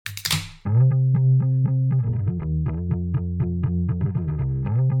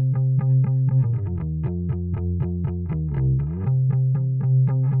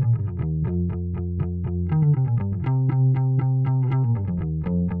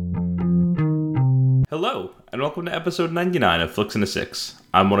Hello, and welcome to episode 99 of Flicks in a Six.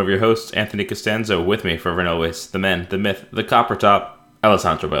 I'm one of your hosts, Anthony Costanzo, with me forever and always, the man, the myth, the copper top,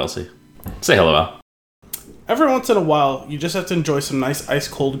 Alessandro Bielsi. Say hello, Al. Every once in a while, you just have to enjoy some nice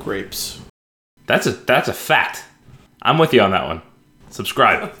ice-cold grapes. That's a fact. I'm with you on that one.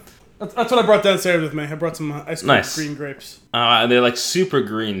 Subscribe. That's what I brought downstairs with me. I brought some ice-cold green grapes. And they're like super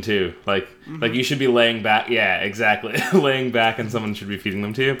green too. Like you should be laying back. Yeah, exactly. Laying back and someone should be feeding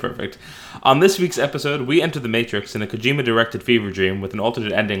them to you. Perfect. On this week's episode, we enter the Matrix in a Kojima-directed fever dream with an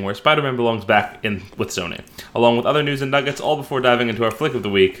alternate ending where Spider-Man belongs back in with Sony, along with other news and nuggets, all before diving into our flick of the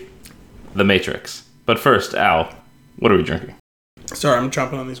week, The Matrix. But first, Al, what are we drinking? Sorry, I'm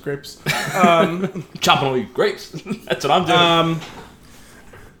chomping on these grapes. Chomping on these grapes. That's what I'm doing.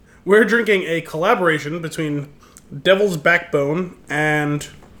 We're drinking a collaboration between Devil's Backbone and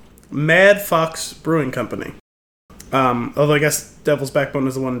Mad Fox Brewing Company. Although I guess Devil's Backbone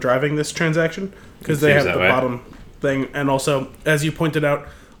is the one driving this transaction, because they have the bottom thing. And also, as you pointed out,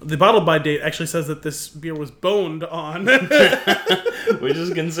 the bottle by date actually says that this beer was boned on. Which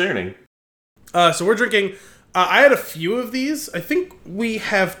is concerning. So we're drinking... I had a few of these. I think we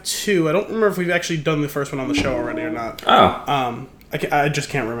have two. I don't remember if we've actually done the first one on the show already or not. Oh. I just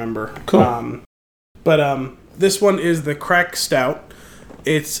can't remember. Cool. But this one is the Crack Stout.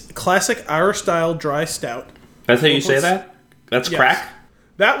 It's classic Irish-style dry stout. That's how you say that? That's yes. Crack?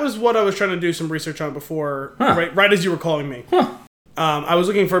 That was what I was trying to do some research on before, huh. right as you were calling me. Huh. I was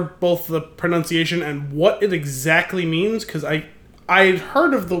looking for both the pronunciation and what it exactly means, because I'd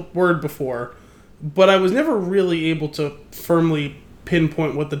heard of the word before, but I was never really able to firmly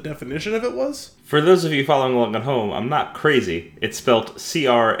pinpoint what the definition of it was. For those of you following along at home, I'm not crazy. It's spelled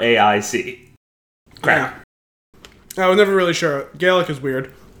C-R-A-I-C. Crack. Yeah. I was never really sure. Gaelic is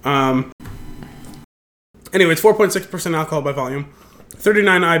weird. Anyway, it's 4.6% alcohol by volume,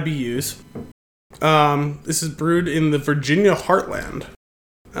 39 IBUs. This is brewed in the Virginia heartland.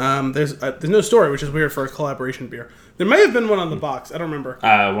 There's no story, which is weird for a collaboration beer. There may have been one on the box. I don't remember.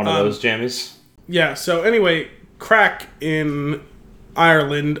 One of those jammies? Yeah, so anyway, crack in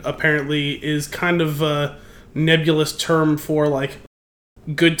Ireland apparently is kind of a nebulous term for like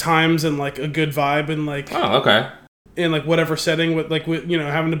good times and like a good vibe and like in like whatever setting with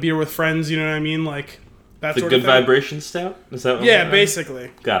having a beer with friends, you know what I mean, like that the sort good of thing. Vibration stout, is that what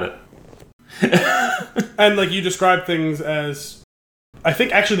basically got it. And like you describe things as, I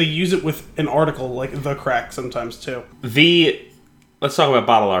think actually they use it with an article like the crack sometimes too. Let's talk about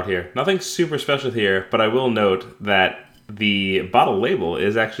bottle art here. Nothing super special here, but I will note that the bottle label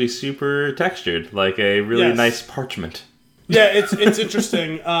is actually super textured, like a really nice parchment. Yeah, it's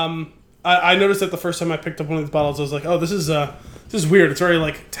interesting. I noticed that the first time I picked up one of these bottles, I was like, "Oh, this is weird." It's very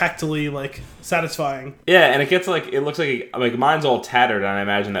like tactily like satisfying. Yeah, and it looks like mine's all tattered, and I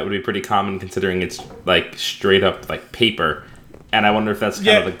imagine that would be pretty common considering it's like straight up like paper. And I wonder if that's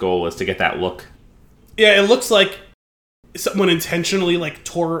kind of the goal, is to get that look. Yeah, it looks like someone intentionally like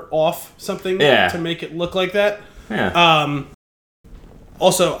tore off something to make it look like that. Yeah.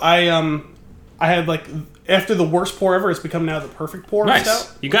 Also, I had like, after the worst pour ever, it's become now the perfect pour. Nice.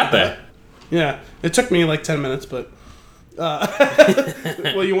 Stout. You got that. Yeah. It took me like 10 minutes, but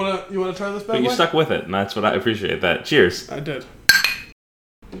well, you wanna try this bad But you stuck with it, and that's what I appreciate. That. Cheers. I did.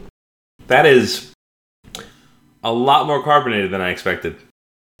 That is a lot more carbonated than I expected.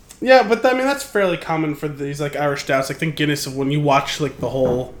 Yeah, but I mean that's fairly common for these like Irish stouts. I think Guinness, when you watch like the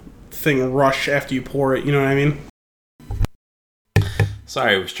whole thing rush after you pour it, you know what I mean?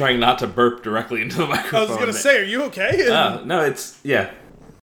 Sorry, I was trying not to burp directly into the microphone. I was gonna say, are you okay? No, it's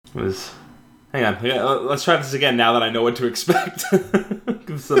hang on, let's try this again now that I know what to expect. Give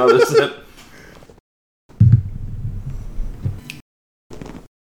this another sip.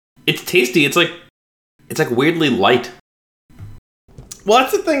 It's tasty. It's like weirdly light. Well,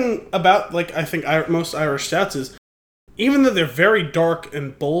 that's the thing about, like, I think most Irish stouts is, even though they're very dark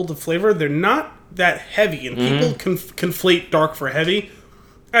and bold of flavor, they're not that heavy, and people conflate dark for heavy.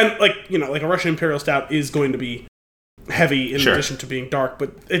 And, like, like a Russian Imperial Stout is going to be heavy in addition to being dark,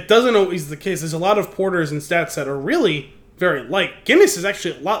 but it doesn't always the case. There's a lot of porters and stouts that are really very light. Guinness is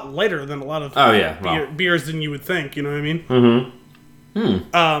actually a lot lighter than a lot of beers than you would think, you know what I mean?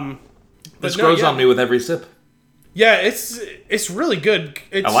 Mm-hmm. This grows on me with every sip. Yeah, it's really good.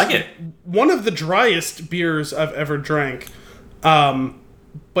 I like it. One of the driest beers I've ever drank. But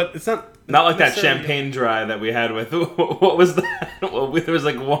it's not like that champagne dry that we had with, what was that? Well, there was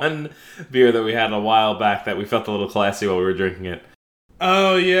like one beer that we had a while back that we felt a little classy while we were drinking it.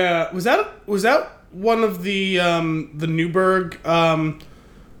 Oh yeah, was that one of the Newberg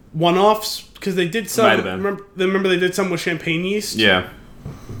one-offs? Because they did some. Might have been. Remember they did some with champagne yeast. Yeah.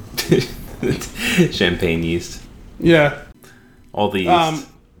 Champagne yeast. Yeah. All the yeast.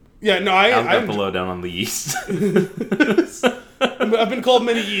 Yeah, no, I've got I'm the lowdown on the yeast. I've been called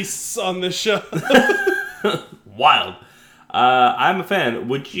many yeasts on this show. Wild. I'm a fan.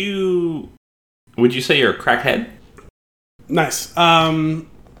 Would you say you're a crackhead? Nice.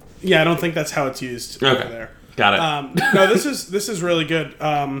 Yeah, I don't think that's how it's used over there. Got it. No, this is really good.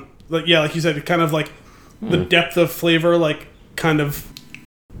 Like you said, it kind of like the depth of flavor, like kind of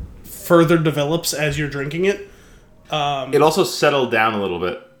further develops as you're drinking it. It also settled down a little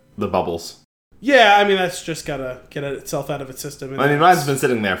bit. The bubbles. Yeah, I mean that's just gotta get itself out of its system. I mean, mine's been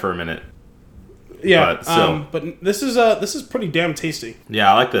sitting there for a minute. Yeah, but this is pretty damn tasty.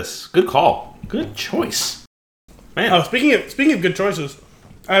 Yeah, I like this. Good call. Good choice. Man. Oh, speaking of good choices,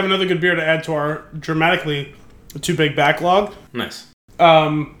 I have another good beer to add to our dramatically too big backlog. Nice.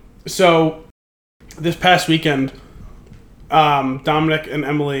 So this past weekend, Dominic and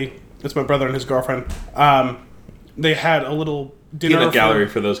Emily, that's my brother and his girlfriend, they had a little dinner. Peanut gallery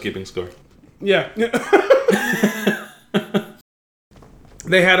for those keeping score. Yeah.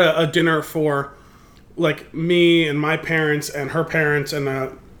 They had a dinner for like me and my parents and her parents and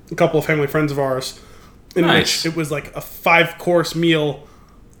a couple of family friends of ours. In which it was like a 5-course meal,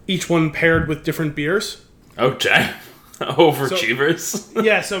 each one paired with different beers. Okay. Overachievers. So,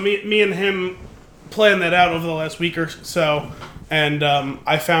 yeah, so me and him planned that out over the last week or so. And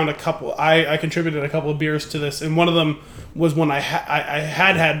I found a couple. I contributed a couple of beers to this, and one of them was one I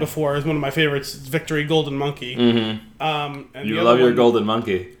had before. It was one of my favorites. It's Victory Golden Monkey. Mm-hmm. And you love your Golden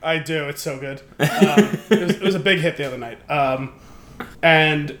Monkey. I do. It's so good. It was a big hit the other night.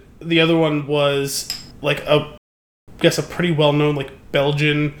 And the other one was like a pretty well known like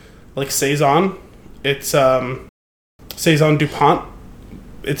Belgian like saison. It's saison Dupont.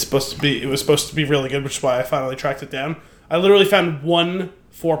 It was supposed to be really good, which is why I finally tracked it down. I literally found one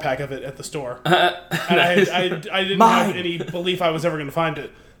 4-pack of it at the store. And I didn't have any belief I was ever going to find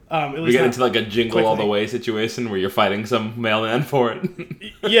it. We get into like a jingle all the way situation where you're fighting some mailman for it.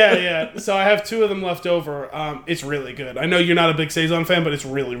 Yeah. So I have 2 of them left over. It's really good. I know you're not a big saison fan, but it's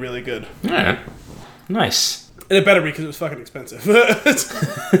really, really good. Yeah. Nice. And it better be because it was fucking expensive.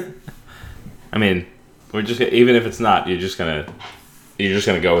 I mean, we're just even if it's not, you're just gonna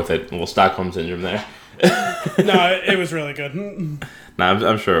go with it. A little Stockholm syndrome there. No, it was really good. No,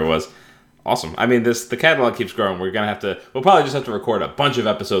 I'm sure it was. Awesome. I mean, the catalog keeps growing. We'll probably just have to record a bunch of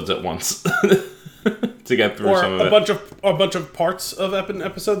episodes at once to get through some of it. A bunch of parts of an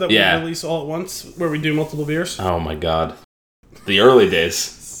episode that we release all at once, where we do multiple beers. Oh my god, the early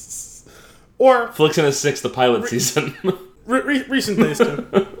days. Or Flicks in his 6th, the pilot season. Recent days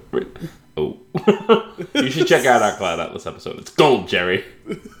too. Oh, you should check out our Cloud Atlas episode. It's gold, Jerry.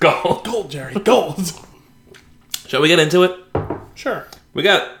 Gold, Jerry. Gold. Shall we get into it? Sure. We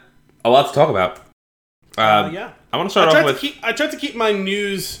got a lot to talk about. Yeah. I want to start off with... I tried to keep my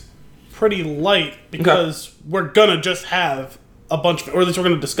news pretty light because we're gonna just have a bunch of, or at least we're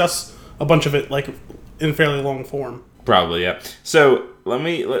gonna discuss a bunch of it like in fairly long form. Probably, yeah. So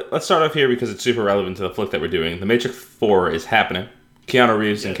let's start off here because it's super relevant to the flick that we're doing. The Matrix 4 is happening. Keanu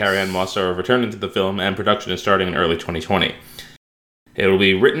Reeves and Carrie-Anne Moss are returning to the film, and production is starting in early 2020. It will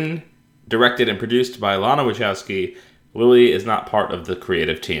be written, directed, and produced by Lana Wachowski. Lily is not part of the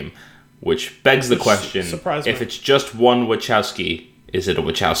creative team, which begs the question, if it's just one Wachowski, is it a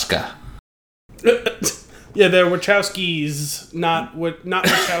Wachowska? Yeah, they're Wachowskis, not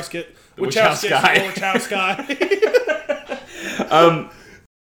Wachowski. Wachowski.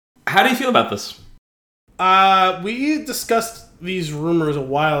 How do you feel about this? We discussed these rumors a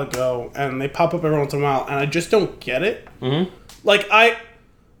while ago, and they pop up every once in a while, and I just don't get it. Mm-hmm. Like,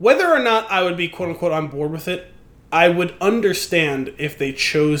 whether or not I would be quote-unquote on board with it, I would understand if they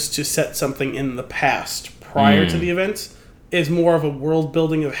chose to set something in the past prior to the events. Is more of a world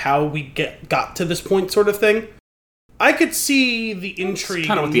building of how we got to this point sort of thing. I could see the intrigue. That's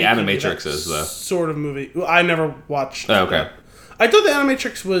kind of what the Animatrix is, though. Sort of movie. I never watched okay. that. I thought the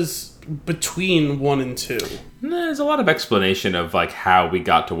Animatrix was between 1 and 2. There's a lot of explanation of like how we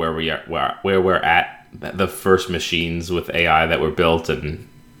got to where we're at. The first machines with AI that were built and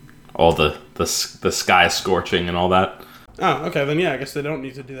all the sky scorching and all that. Oh, okay, then yeah, I guess they don't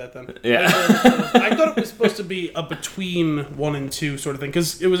need to do that then. Yeah. I thought it was supposed to be a between 1 and 2 sort of thing,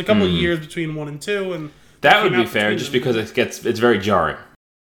 because it was a couple of years between 1 and 2, and that would be fair, just because it's very jarring.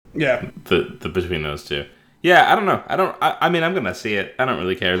 Yeah. The between those two. Yeah, I don't know. I mean, I'm gonna see it. I don't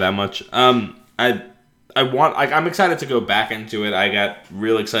really care that much. I'm excited to go back into it. I got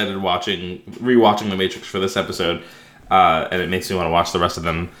real excited rewatching The Matrix for this episode, and it makes me want to watch the rest of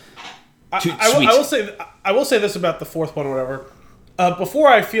them. I will say this about the fourth one or whatever. Before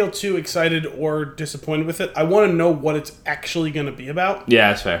I feel too excited or disappointed with it, I want to know what it's actually going to be about. Yeah,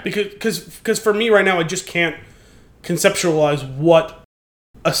 that's fair. Because for me right now, I just can't conceptualize what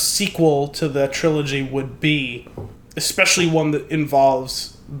a sequel to the trilogy would be, especially one that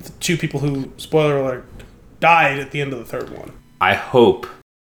involves the two people who, spoiler alert, died at the end of the third one. I hope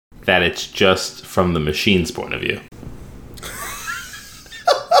that it's just from the machine's point of view.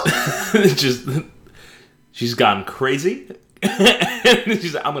 She's gone crazy.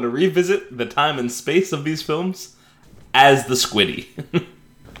 She's like, I'm going to revisit the time and space of these films as the Squiddy.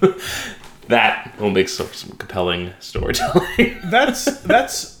 That will make some compelling storytelling. That's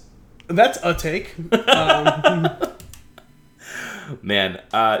a take. Man,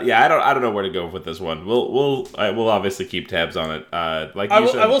 yeah, I don't know where to go with this one. We'll obviously keep tabs on it. Like you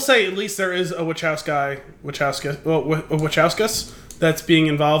said, I will say at least there is a Wachowskis that's being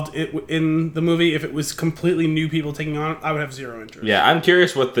involved in the movie. If it was completely new people taking on it, I would have zero interest. Yeah, I'm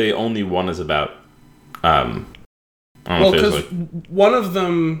curious what the only one is about. I don't know because one of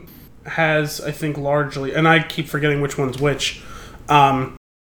them has, I think, largely, and I keep forgetting which one's which, but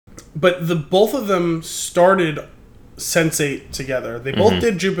both of them started Sense8 together. They both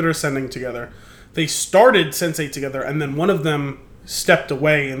did Jupiter Ascending together. They started Sense8 together, and then one of them stepped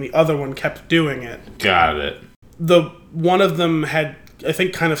away, and the other one kept doing it. Got it. One of them had, I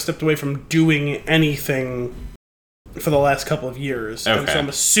think, kind of stepped away from doing anything for the last couple of years. Okay. And so I'm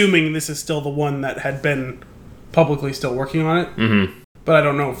assuming this is still the one that had been publicly still working on it. Mm-hmm. But I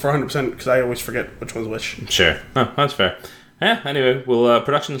don't know for 100% because I always forget which one's which. Sure. Oh, that's fair. Yeah, anyway,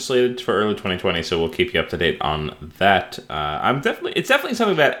 production is slated for early 2020, so we'll keep you up to date on that. It's definitely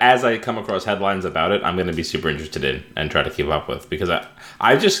something that, as I come across headlines about it, I'm going to be super interested in and try to keep up with, because it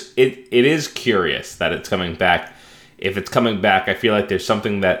is curious that it's coming back. If it's coming back, I feel like there's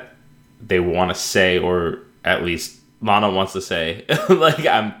something that they want to say, or at least Lana wants to say.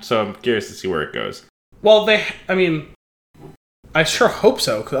 I'm curious to see where it goes. Well, I sure hope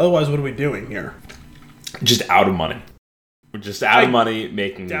so, because otherwise, what are we doing here? Just out of money. We're just out of money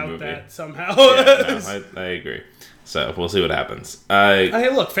making the movie. Doubt that somehow. Yeah, I agree. So we'll see what happens. Hey,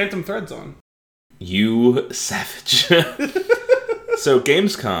 look, Phantom Thread's on. You savage. So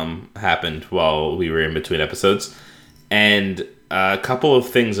Gamescom happened while we were in between episodes, and a couple of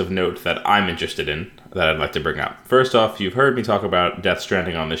things of note that I'm interested in that I'd like to bring up. First off, you've heard me talk about Death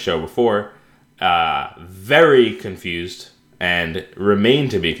Stranding on this show before. Very confused and remain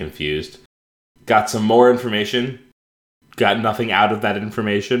to be confused. Got some more information. Got nothing out of that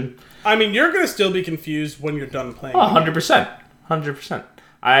information. I mean, you're going to still be confused when you're done playing. 100%. 100%.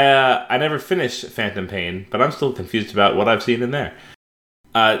 I never finished Phantom Pain, but I'm still confused about what I've seen in there.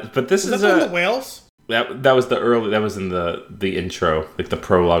 But this is that the whales? That was in the intro, like the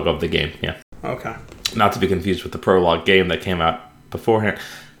prologue of the game, yeah. Okay. Not to be confused with the prologue game that came out beforehand.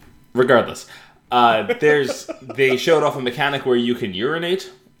 Regardless, they showed off a mechanic where you can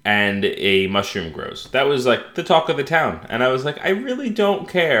urinate and a mushroom grows. That was like the talk of the town, and I was like, I really don't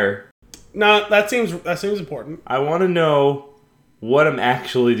care. No, that seems important. I want to know what I'm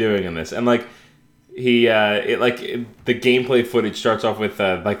actually doing in this, and the gameplay footage starts off with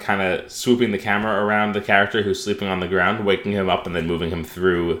kind of swooping the camera around the character who's sleeping on the ground, waking him up, and then moving him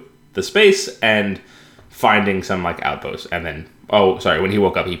through the space and finding some outpost, and then when he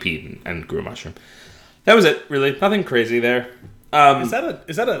woke up, he peed and grew a mushroom. That was it, really. Nothing crazy there. Is that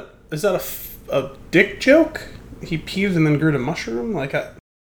a dick joke? He peed and then grew a mushroom? What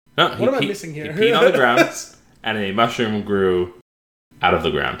am I missing here? He peed on the ground, and a mushroom grew out of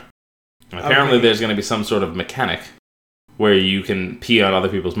the ground. Apparently, there's going to be some sort of mechanic where you can pee on other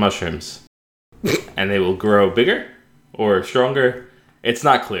people's mushrooms, and they will grow bigger or stronger. It's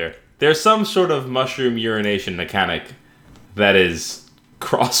not clear. There's some sort of mushroom urination mechanic that is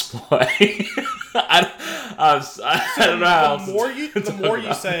crossplay. I don't know how the more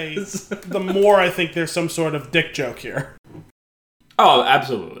you say, the more I think there's some sort of dick joke here. Oh,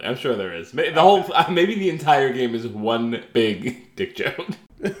 absolutely. I'm sure there is. Maybe the entire game is one big dick joke.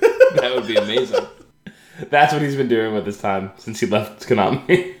 That would be amazing. That's what he's been doing with his time since he left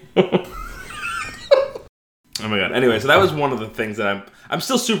Konami. Oh my god. Anyway, so that was one of the things that I'm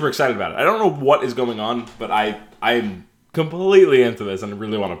still super excited about. I don't know what is going on, but I'm completely into this and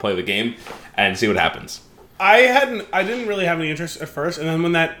really want to play the game and see what happens. I didn't really have any interest at first, and then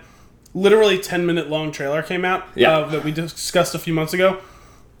when that literally 10-minute long trailer came out that we discussed a few months ago,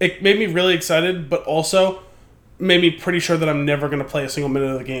 it made me really excited, but also made me pretty sure that I'm never going to play a single minute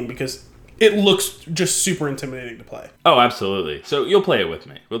of the game, because it looks just super intimidating to play. Oh, absolutely. So you'll play it with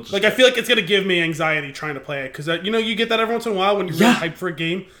me. We'll just I feel like it's gonna give me anxiety trying to play it because you get that every once in a while when you're really hyped for a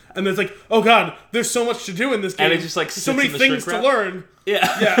game, and it's like, oh god, there's so much to do in this game, and it just like so many things to learn.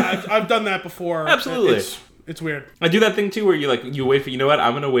 Yeah, I've done that before. Absolutely. It's weird. I do that thing too where you wait for, you know what,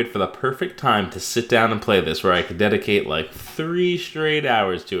 I'm going to wait for the perfect time to sit down and play this where I could dedicate like 3 straight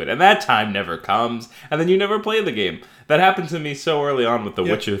hours to it. And that time never comes. And then you never play the game. That happened to me so early on with The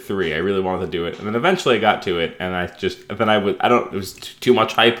Witcher 3. I really wanted to do it. And then eventually I got to it and it was too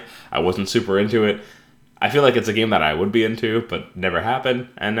much hype. I wasn't super into it. I feel like it's a game that I would be into, but never happened.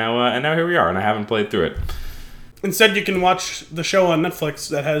 And now here we are, and I haven't played through it. Instead, you can watch the show on Netflix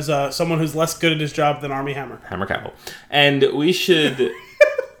that has someone who's less good at his job than Armie Hammer. Hammer Cavill. And we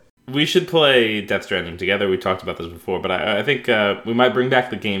should play Death Stranding together. We talked about this before, but I think we might bring back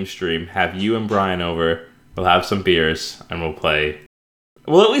the game stream, have you and Brian over, we'll have some beers, and we'll play.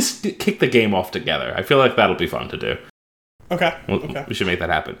 We'll at least kick the game off together. I feel like that'll be fun to do. Okay. We should make that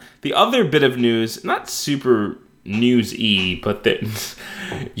happen. The other bit of news, not super news-y, but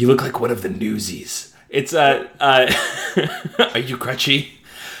you look like one of the newsies. It's, are you crutchy?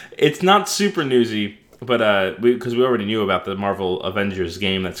 It's not super newsy, but, because we already knew about the Marvel Avengers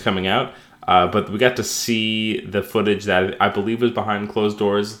game that's coming out, but we got to see the footage that I believe was behind closed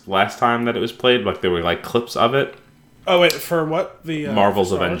doors last time that it was played, like there were, like, clips of it. Oh, wait, for what? The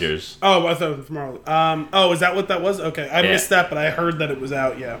Marvel's Avengers. Oh, I thought it was for Marvel. Is that what that was? Okay, I missed that, but I heard that it was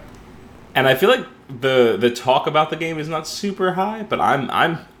out, yeah. And I feel like the talk about the game is not super high, but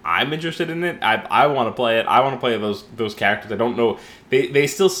I'm interested in it. I want to play it. I want to play those characters. I don't know. They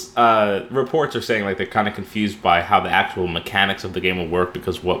still reports are saying like they're kind of confused by how the actual mechanics of the game will work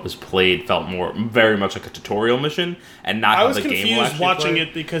because what was played felt very much like a tutorial mission and not how the game will actually play. I was confused watching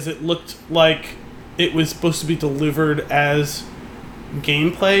it because it looked like it was supposed to be delivered as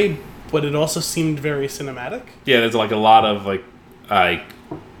gameplay, but it also seemed very cinematic. Yeah, there's like a lot of like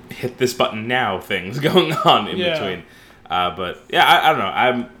hit this button now things going on in between. But yeah, I don't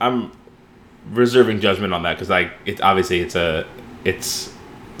know. I'm reserving judgment on that because it's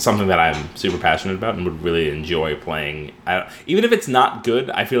something that I'm super passionate about and would really enjoy playing. Even if it's not good,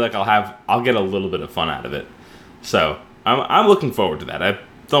 I feel like I'll get a little bit of fun out of it. So I'm looking forward to that. I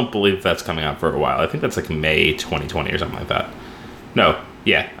don't believe that's coming out for a while. I think that's like May 2020 or something like that. No,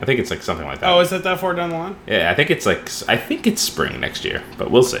 yeah, I think it's like something like that. Oh, is that far down the line? Yeah, I think it's spring next year, but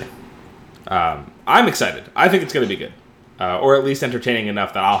we'll see. I'm excited. I think it's going to be good. Or at least entertaining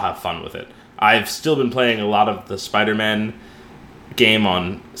enough that I'll have fun with it. I've still been playing a lot of the Spider-Man game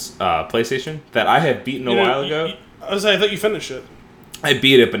on PlayStation that I had beaten a while ago. I thought you finished it. I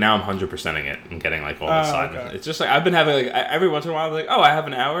beat it, but now I'm 100%ing it and getting like all the side missions. It's just like I've been having like every once in a while, I'm like, oh, I have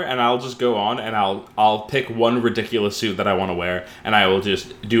an hour, and I'll just go on and I'll pick one ridiculous suit that I want to wear, and I will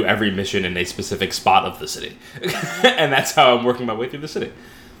just do every mission in a specific spot of the city, and that's how I'm working my way through the city.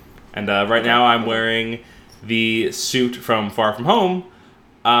 And right now I'm wearing the suit from Far From Home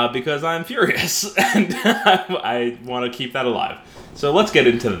because I'm furious and I want to keep that alive. So let's get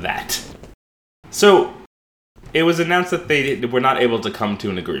into that. So it was announced that they were not able to come to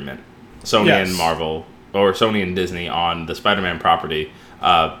an agreement, Sony and Marvel, or Sony and Disney, on the Spider-Man property.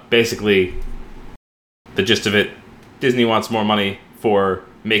 Basically, the gist of it, Disney wants more money for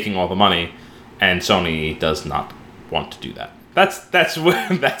making all the money, and Sony does not want to do that. That's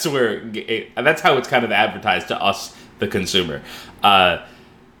how it's kind of advertised to us, the consumer.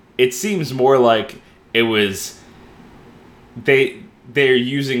 It seems more like it was they're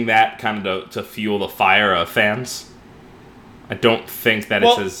using that kind of to fuel the fire of fans. I don't think that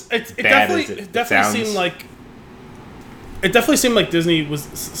it's as bad as it sounds. It definitely seemed like Disney was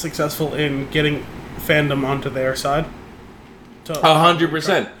successful in getting fandom onto their side.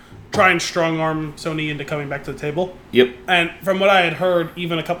 100%. Try and strong-arm Sony into coming back to the table. Yep. And from what I had heard,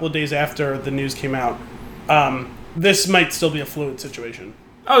 even a couple of days after the news came out, this might still be a fluid situation.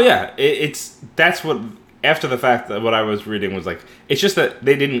 Oh, yeah. That's what... After the fact, that what I was reading was like, it's just that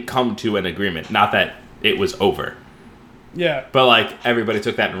they didn't come to an agreement, not that it was over. Yeah. But, like, everybody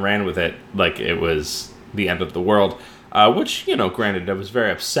took that and ran with it like it was the end of the world. Which, granted, I was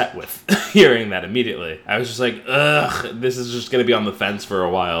very upset with hearing that immediately. I was just like, ugh, this is just going to be on the fence for a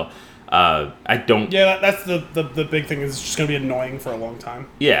while. I don't... Yeah, that's the big thing, is it's just going to be annoying for a long time.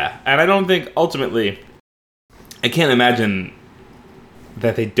 Yeah, and I don't think, ultimately, I can't imagine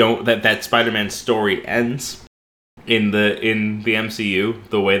that that Spider-Man story ends in the MCU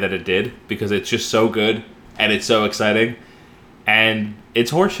the way that it did, because it's just so good, and it's so exciting, and it's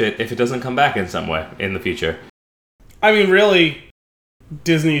horseshit if it doesn't come back in some way in the future. I mean, really,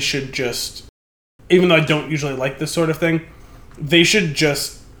 Disney should just, even though I don't usually like this sort of thing, they should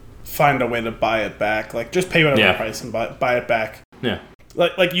just find a way to buy it back. Like, just pay whatever price and buy it back. Yeah.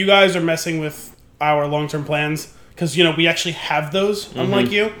 Like you guys are messing with our long-term plans because, we actually have those, unlike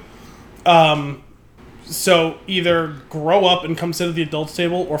you. So either grow up and come sit at the adults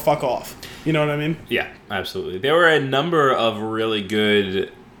table or fuck off. You know what I mean? Yeah, absolutely. There were a number of really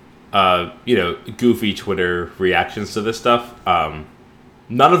good, goofy Twitter reactions to this stuff.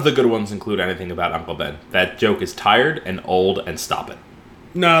 None of the good ones include anything about Uncle Ben. That joke is tired and old, and stop it.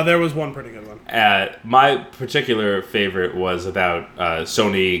 No, there was one pretty good one. My particular favorite was about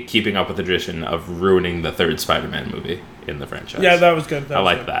Sony keeping up with the tradition of ruining the third Spider-Man movie in the franchise. Yeah, that was good. I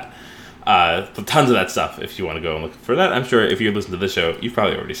like that. But tons of that stuff, if you want to go and look for that. I'm sure if you listen to this show, you've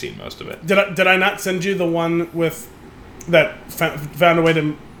probably already seen most of it. Did I not send you the one with that found a way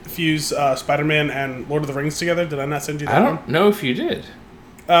to fuse Spider-Man and Lord of the Rings together? Did I not send you that one? I don't know if you did.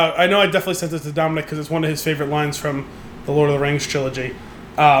 I know I definitely sent it to Dominic because it's one of his favorite lines from the Lord of the Rings trilogy.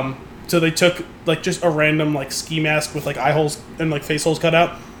 So they took just a random ski mask with eye holes and face holes cut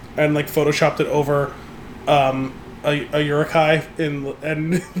out and photoshopped it over a Uruk-hai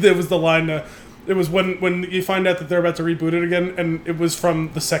and there was the line it was when you find out that they're about to reboot it again, and it was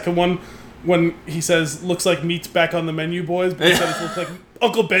from the second one when he says looks like meat's back on the menu, boys, but he said it looks like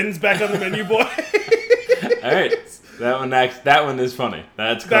Uncle Ben's back on the menu, boy. All right, that one is funny.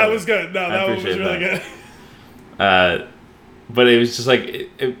 That's clever. That was good. No, that one was really good. But it was just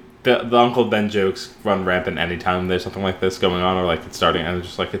the Uncle Ben jokes run rampant anytime there's something like this going on, or it's starting, and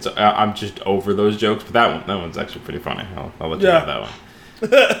it's just I'm just over those jokes. But that one's actually pretty funny. I'll let you have that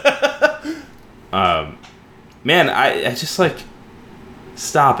one. Man, I just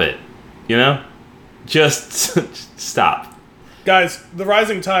stop it. Just stop. Guys, the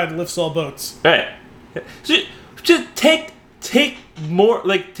rising tide lifts all boats. Right. Just take more,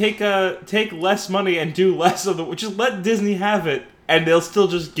 take less money and do less of the. Just let Disney have it. And they'll still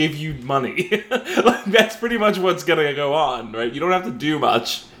just give you money. That's pretty much what's gonna go on, right? You don't have to do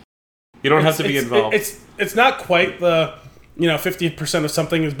much. You don't have to be involved. It's not quite the 50% of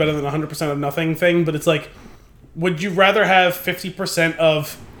something is better than 100% of nothing thing, but it's would you rather have 50%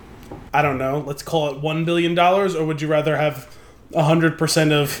 of, I don't know, let's call it $1 billion, or would you rather have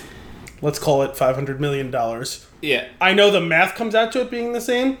 100% of, let's call it $500 million? Yeah. I know the math comes out to it being the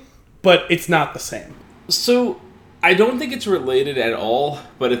same, but it's not the same. So I don't think it's related at all,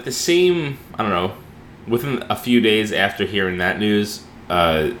 but at the same, I don't know, within a few days after hearing that news,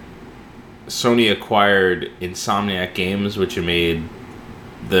 Sony acquired Insomniac Games, which made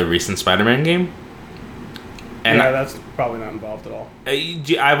the recent Spider-Man game. And that's probably not involved at all.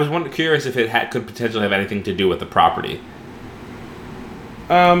 I was curious if it could potentially have anything to do with the property.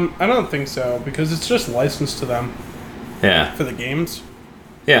 I don't think so, because it's just licensed to them. Yeah. For the games.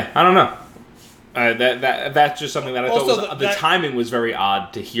 Yeah, I don't know. That's just something that I thought the timing was very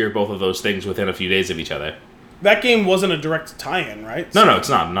odd to hear both of those things within a few days of each other. That game wasn't a direct tie-in, right? No, it's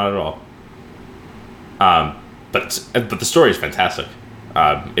not at all. But the story is fantastic.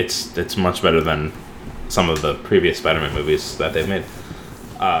 It's much better than some of the previous Spider-Man movies that they've made.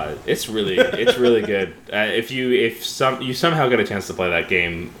 It's really good. If you somehow get a chance to play that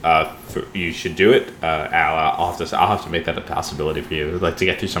game, you should do it. I'll have to make that a possibility for you. I'd like to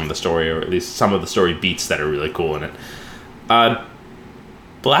get through some of the story, or at least some of the story beats that are really cool in it.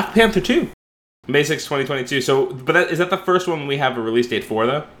 Black Panther 2, May 6, 2022. So, is that the first one we have a release date for,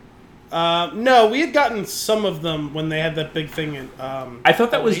 though? No, we had gotten some of them when they had that big thing in. I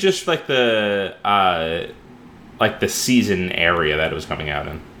thought that was just the season area that it was coming out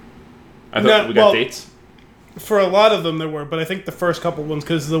in. I thought we got dates. For a lot of them there were, but I think the first couple ones,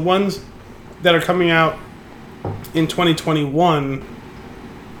 because the ones that are coming out in 2021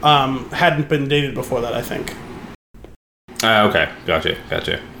 hadn't been dated before that, I think. Okay, gotcha.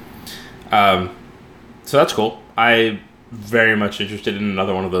 So that's cool. I'm very much interested in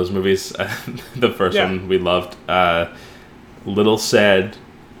another one of those movies. The first one we loved. Little sad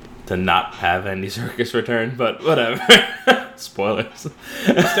to not have Andy Serkis return, but whatever. Spoilers.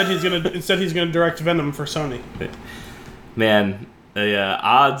 Instead he's gonna direct Venom for Sony. Man, the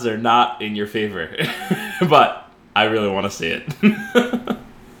odds are not in your favor, but I really want to see it.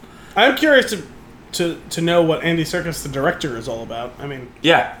 I'm curious to know what Andy Serkis, the director, is all about. I mean,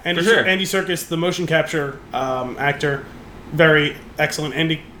 yeah, Andy Serkis, the motion capture actor, very excellent.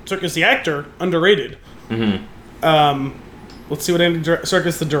 Andy Serkis, the actor, underrated. Mm-hmm. Let's see what Andy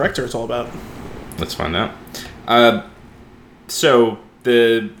Serkis, the director, is all about. Let's find out. So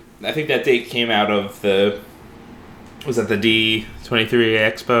I think that date came out of was that the D23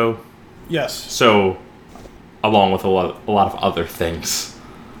 Expo? Yes. So, along with a lot of other things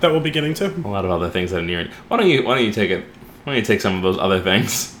that we'll be getting to. A lot of other things that are near it. Why don't you take it? Why don't you take some of those other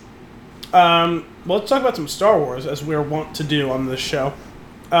things? Well, let's talk about some Star Wars, as we're wont to do on this show.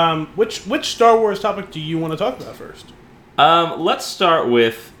 Which Star Wars topic do you want to talk about first? Let's start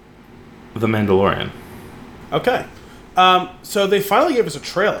with The Mandalorian. Okay. So they finally gave us a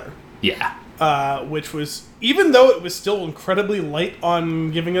trailer. Yeah. Which was, even though it was still incredibly light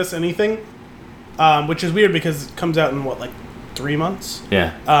on giving us anything, which is weird because it comes out in, 3 months?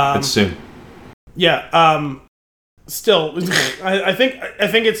 Yeah. It's soon. Yeah. Still, I think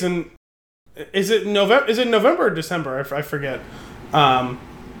it's in... Is it November? Is it November or December? I forget.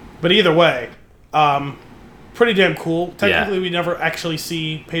 But either way, pretty damn cool. Technically, we never actually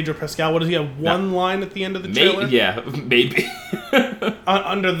see Pedro Pascal. What does he have? One line at the end of the trailer? Maybe.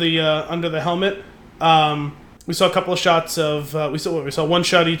 Under the helmet. We saw a couple of shots of. We saw one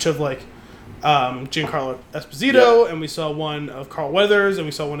shot each of Giancarlo Esposito, and we saw one of Carl Weathers, and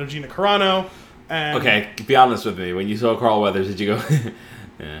we saw one of Gina Carano. And okay, be honest with me. When you saw Carl Weathers, did you go?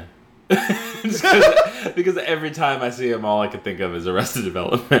 Yeah. Because every time I see him, all I can think of is Arrested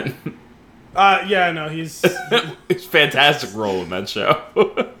Development. Yeah, no, he's it's a fantastic role in that show.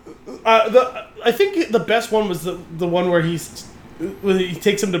 I think the best one was the one where he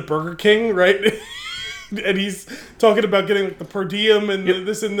takes him to Burger King, right? And he's talking about getting the per diem and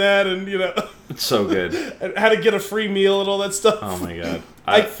this and that, and it's so good. And how to get a free meal and all that stuff. Oh my god!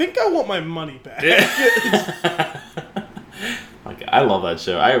 I think I want my money back. I love that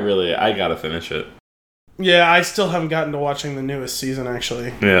show. I gotta finish it. Yeah, I still haven't gotten to watching the newest season,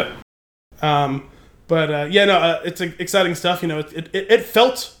 actually. Yeah. It's exciting stuff. It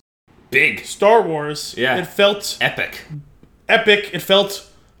felt big. Star Wars. Yeah. It felt epic. It felt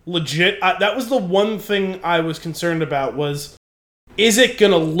legit. That was the one thing I was concerned about was, is it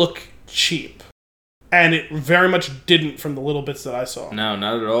gonna look cheap? And it very much didn't from the little bits that I saw. No,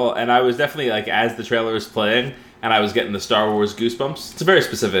 not at all. And I was definitely, as the trailer was playing, and I was getting the Star Wars goosebumps. It's a very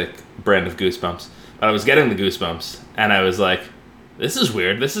specific brand of goosebumps. But I was getting the goosebumps, and I was like, this is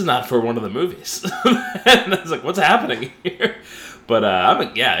weird. This is not for one of the movies. And I was like, what's happening here? But I'm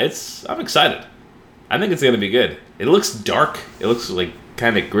excited. I think it's going to be good. It looks dark. It looks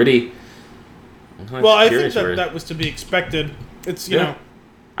kind of gritty. Well, I think that was to be expected. It's, I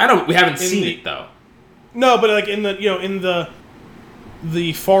know we haven't seen it, though. No, but in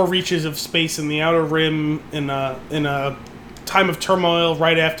the far reaches of space in the Outer Rim, in a time of turmoil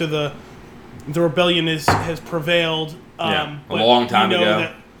right after the rebellion has prevailed. A long time ago.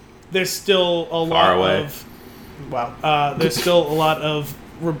 That there's still a lot of there's still a lot of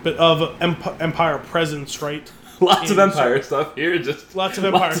Empire presence, right? Lots of Empire stuff here. Just lots of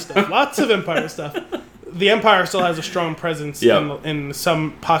Empire stuff. Lots of Empire stuff. The Empire still has a strong presence in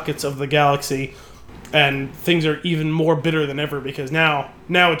some pockets of the galaxy. And things are even more bitter than ever because now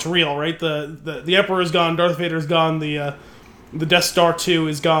it's real, right? The Emperor's gone, Darth Vader's gone, the Death Star 2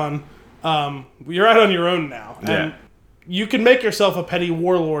 is gone. You're out on your own now. And you can make yourself a petty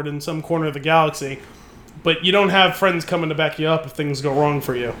warlord in some corner of the galaxy, but you don't have friends coming to back you up if things go wrong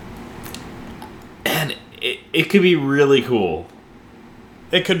for you. And it could be really cool.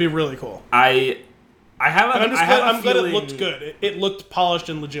 It could be really cool. I'm glad it looked good. It looked polished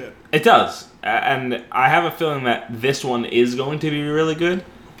and legit. It does. And I have a feeling that this one is going to be really good.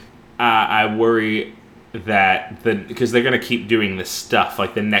 I worry that because they're going to keep doing this stuff,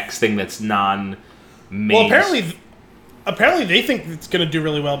 the next thing that's non-main. Well, apparently they think it's going to do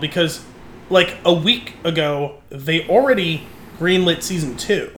really well because, a week ago, they already greenlit season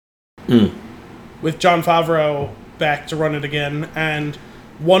 2 with Jon Favreau back to run it again, and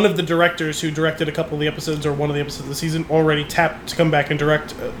one of the directors who directed a couple of the episodes or one of the episodes of the season already tapped to come back and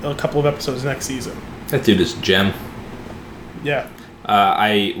direct a couple of episodes next season. That dude is a gem. Yeah.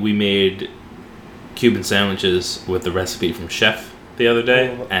 We made Cuban sandwiches with the recipe from Chef the other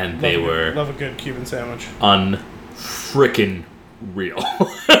day, and they were... Love a good Cuban sandwich. Unfrickin' real.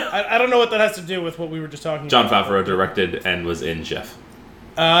 I don't know what that has to do with what we were just talking Jon about. Jon Favreau directed and was in Chef.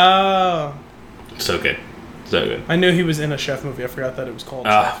 Oh. So good. So good. I knew he was in a Chef movie. I forgot that it was called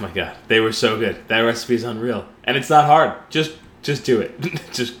Chef. Chef. Oh my god. They were so good. That recipe's unreal. And it's not hard. Just do it.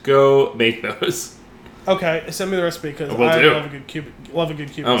 Just go make those. Okay, send me the recipe because I love a good Cuban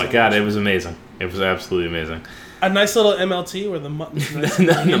Oh my god, it was amazing. It was absolutely amazing. A nice little MLT where the mutton's nice and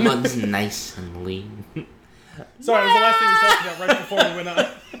lean. The mutton's nice and lean. Sorry, it was the last thing we talked about right before we went on.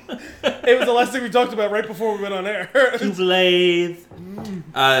 It was the last thing we talked about right before we went on air. Lathe.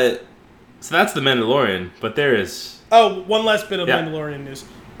 So that's The Mandalorian, but there is... Oh, one last bit of Mandalorian news.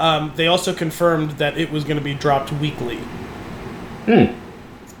 They also confirmed that it was going to be dropped weekly. Hmm.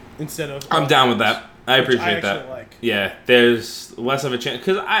 Instead of... I'm down with that. I which appreciate that. like. Yeah, there's less of a chance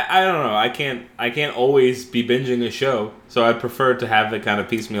because I don't know. I can't always be binging a show, so I prefer to have it kind of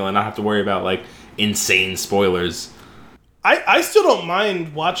piecemeal and not have to worry about like insane spoilers. I still don't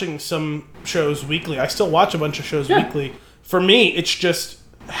mind watching some shows weekly. I still watch a bunch of shows weekly. For me, it's just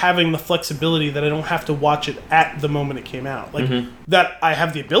having the flexibility that I don't have to watch it at the moment it came out. Like that I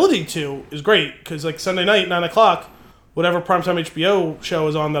have the ability to is great because like Sunday night 9:00, whatever primetime HBO show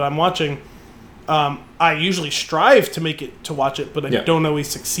is on that I'm watching, I usually strive to make it to watch it, but I don't always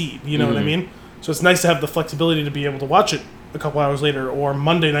succeed. You know what I mean? So it's nice to have the flexibility to be able to watch it a couple hours later or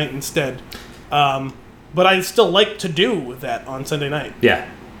Monday night instead. But I still like to do that on Sunday night. Yeah,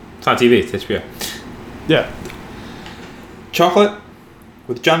 it's on TV. It's HBO. Yeah. Chocolate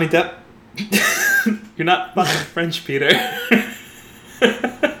with Johnny Depp. You're not fucking French, Peter.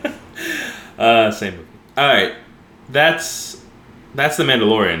 Same movie. All right, that's The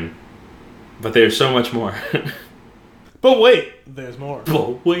Mandalorian, but there's so much more. But wait, there's more.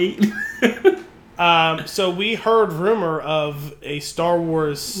 But wait. So we heard rumor of a Star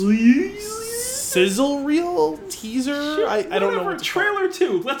Wars sizzle reel teaser. I don't know what to trailer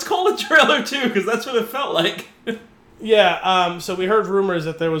 2. Let's call it trailer 2 because that's what it felt like. Yeah, so we heard rumors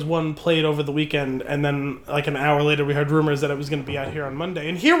that there was one played over the weekend, and then like an hour later we heard rumors that it was going to be out here on Monday.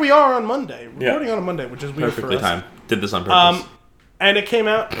 And here we are on Monday, recording on a Monday, which is weird Perfectly for us. timed. Did this on purpose. And it came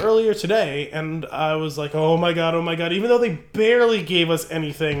out earlier today, and I was like, oh my god, even though they barely gave us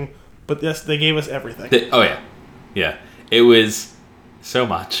anything, but yes, they gave us everything. Oh yeah. Yeah. It was so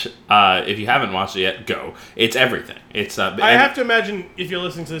much. If you haven't watched it yet, go. It's everything. It's I have to imagine if you're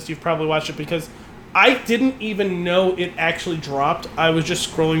listening to this, you've probably watched it because I didn't even know it actually dropped. I was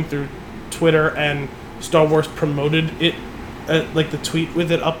just scrolling through Twitter and Star Wars promoted it, like the tweet with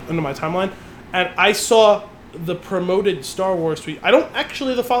it up into my timeline, and I saw the promoted Star Wars tweet. I don't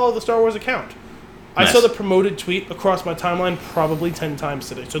actually follow the Star Wars account. Nice. I saw the promoted tweet across my timeline probably 10 times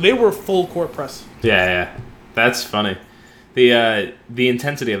today. So they were full court press. Yeah. That's funny. The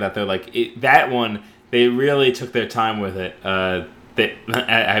intensity of that though, like that one, they really took their time with it. I've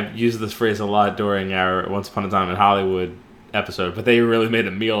used this phrase a lot during our Once Upon a Time in Hollywood episode, but they really made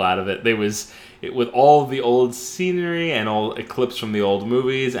a meal out of it. With all the old scenery and all clips from the old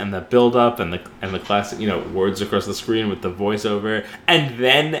movies and the build up and the classic, words across the screen with the voiceover, and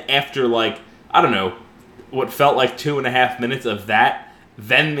then after like I don't know what felt like 2.5 minutes of that,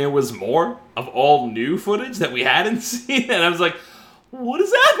 then there was more of all new footage that we hadn't seen, and I was like, what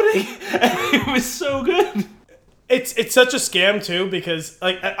is happening? It was so good. It's such a scam too because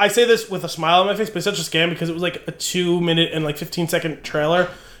like I say this with a smile on my face, but it's such a scam because it was like a 2-minute and like 15-second trailer,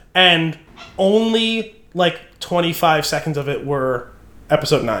 and only like 25 seconds of it were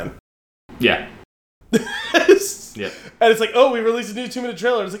episode 9. Yeah. Yeah. And it's like, oh, we released a new 2-minute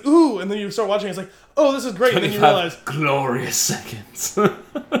trailer. It's like, ooh, and then you start watching. It's like, oh, this is great. And then you realize glorious seconds.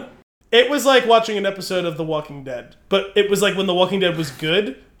 It was like watching an episode of The Walking Dead, but it was like when The Walking Dead was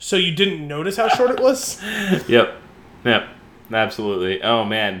good, so you didn't notice how short it was. Yep, absolutely. Oh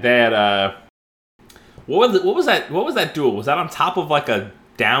man, they had what was that duel? Was that on top of like a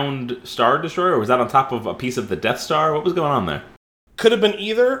downed Star Destroyer, or was that on top of a piece of the Death Star? What was going on there? Could have been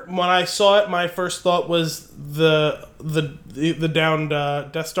either. When I saw it, my first thought was the downed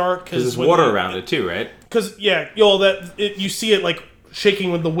Death Star because there's water around it too, right? Because you see it like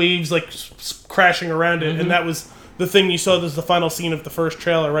shaking with the waves like crashing around it, and that was the thing you saw. This is the final scene of the first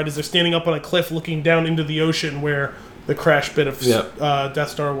trailer, right? As they're standing up on a cliff looking down into the ocean where the crash bit of Death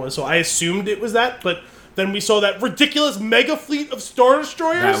Star was. So I assumed it was that, but then we saw that ridiculous mega fleet of Star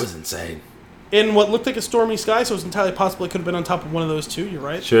Destroyers. That was insane. In what looked like a stormy sky, so it's entirely possible it could have been on top of one of those too. You're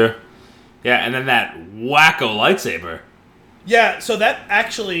right. Sure. Yeah, and then that wacko lightsaber. Yeah, so that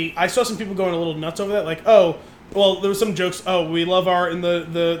actually, I saw some people going a little nuts over that. Like, oh, well, there was some jokes. Oh, we love in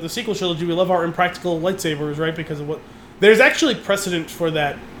the sequel trilogy, we love our impractical lightsabers, right? Because of what... There's actually precedent for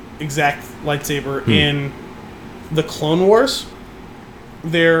that exact lightsaber in the Clone Wars.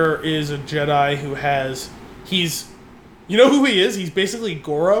 There is a Jedi who he's... You know who he is? He's basically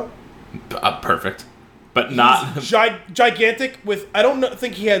Goro. Perfect. But not... gigantic with... I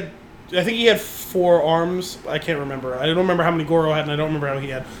think he had 4 arms. I can't remember. I don't remember how many Goro had, and I don't remember how he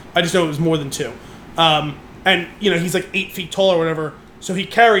had. I just know it was more than 2. And, he's like 8 feet tall or whatever. So he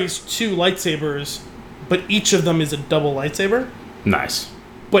carries 2 lightsabers, but each of them is a double lightsaber. Nice.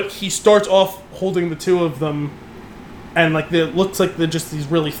 But he starts off holding the 2 of them, and like it looks like they're just these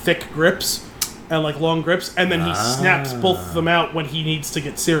really thick grips and like long grips, and then he snaps both of them out when he needs to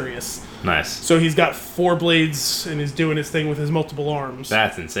get serious. Nice. So he's got 4 blades, and he's doing his thing with his multiple arms.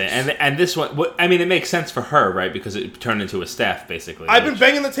 That's insane. And this one, I mean, it makes sense for her, right? Because it turned into a staff, basically. I've been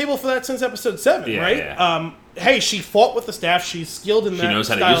banging the table for that since episode 7, right? Yeah. Hey, she fought with the staff. She's skilled in that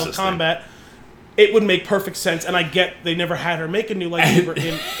style of combat. It would make perfect sense, and I get they never had her make a new lightsaber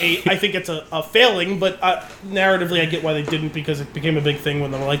in 8. I think it's a failing, but narratively I get why they didn't, because it became a big thing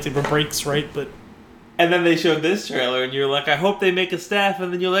when the lightsaber breaks, right? But and then they showed this trailer, and you're like, I hope they make a staff,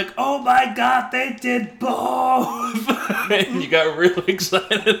 and then you're like, oh my god, they did both! And you got really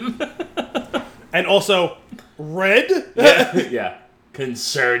excited. And also, red? Yeah.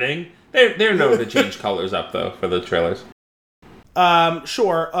 Concerning. They're known to change colors up, though, for the trailers.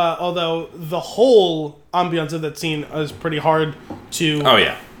 Sure. Although the whole ambiance of that scene is pretty hard to. Oh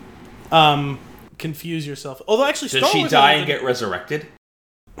yeah. Confuse yourself. Although actually, does she die and get resurrected?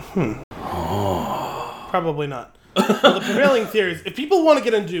 Probably not. Well, the prevailing theory is if people want to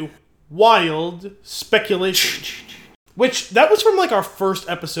get into wild speculation, which that was from like our first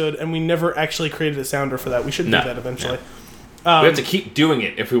episode, and we never actually created a sounder for that. We should do that eventually. We have to keep doing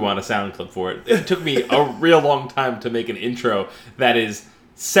it if we want a sound clip for it. It took me a real long time to make an intro that is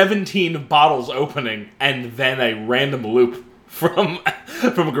 17 bottles opening and then a random loop from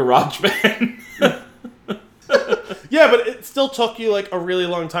GarageBand. Yeah, but it still took you like a really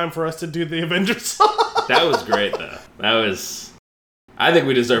long time for us to do the Avengers song. That was great, though. I think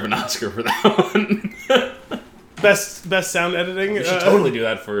we deserve an Oscar for that one. Best sound editing. We should totally do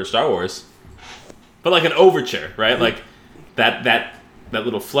that for Star Wars. But like an overture, right? Like that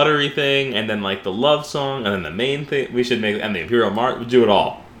little fluttery thing, and then like the love song, and then the main thing. We should make, and the Imperial March. We'll do it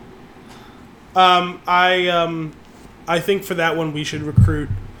all. I think for that one we should recruit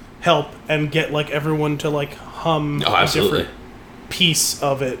help and get like everyone to like hum a different piece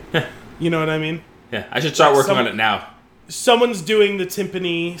of it. You know what I mean? Yeah, I should start working on it now. Someone's doing the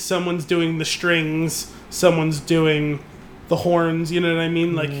timpani, someone's doing the strings, someone's doing the horns. You know what I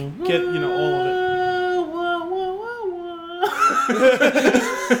mean? Like get all of it.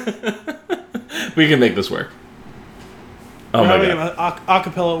 We can make this work. Oh my god! An a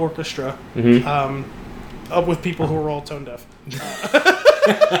cappella orchestra with people who are all tone deaf.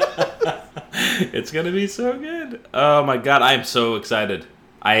 It's gonna be so good. Oh my god! I am so excited.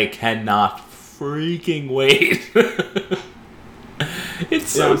 I cannot freaking wait. It's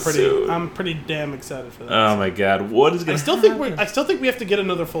so soon. I'm pretty damn excited for that. Oh my god! What is gonna? I still think we have to get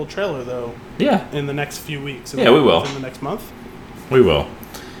another full trailer though. Yeah. In the next few weeks. Yeah, we will. In the next month. We will.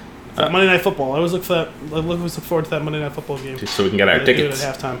 Monday Night Football. I always look forward to that Monday Night Football game. Just so we can get our tickets. Do it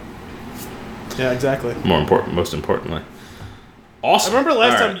at halftime. Yeah, exactly. Most importantly. Awesome. I remember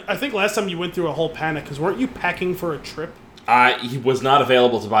last time you went through a whole panic because weren't you packing for a trip? He was not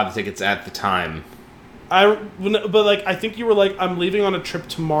available to buy the tickets at the time. I think you were like, I'm leaving on a trip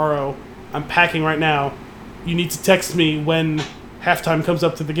tomorrow. I'm packing right now. You need to text me when halftime comes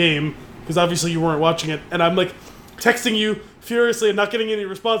up to the game because obviously you weren't watching it. And I'm like texting you furiously and not getting any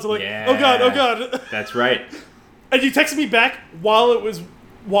response. I'm like, oh god. That's right. And you texted me back while it was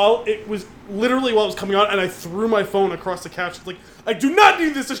coming on, and I threw my phone across the couch. It's like, I do not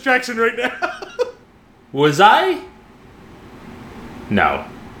need this distraction right now. Was I? No.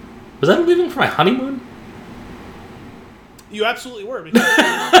 Was I leaving for my honeymoon? You absolutely were, because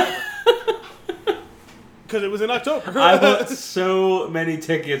it was in October. I bought so many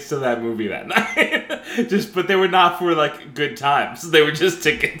tickets to that movie that night. But they were not for like good times. They were just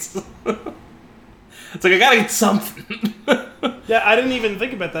tickets. It's like I gotta get something. Yeah, I didn't even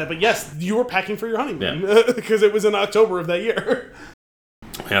think about that, but yes, you were packing for your honeymoon because it was in October of that year.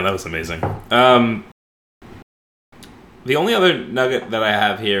 Yeah, that was amazing. The only other nugget that I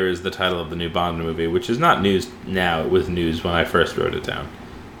have here is the title of the new Bond movie, which is not news now. It was news when I first wrote it down.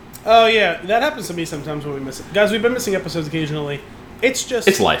 Oh yeah, that happens to me sometimes when we miss it. Guys, we've been missing episodes occasionally.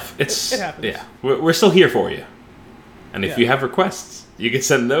 It's life. It happens. Yeah, we're still here for you. And if you have requests, you can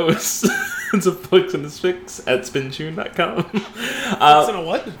send those to flicksandasfix@spintune.com. Flicks and a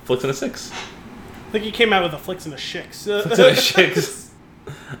what? Flicks and a Six. I think he came out with a Flicks and a Shicks. Flicks and a Shicks.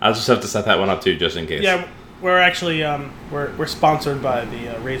 I'll just have to set that one up too, just in case. Yeah, we're actually we're sponsored by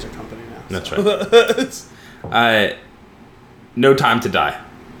the Razor Company now. That's right. No Time to Die.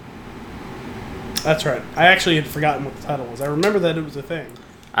 That's right. I actually had forgotten what the title was. I remember that it was a thing.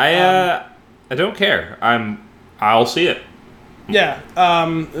 I don't care. I'll see it. Yeah.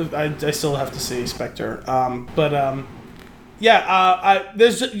 I still have to see Spectre. That's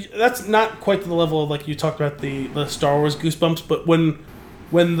not quite to the level of like you talked about the Star Wars goosebumps, but when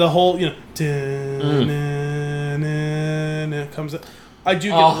the whole comes up, I do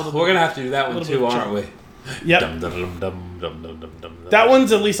get a little bit. We're gonna have to do that one too, aren't we? Yep. Dum, dum, dum, dum, dum, dum, dum, dum. That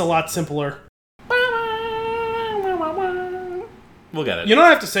one's at least a lot simpler. We'll get it. You know what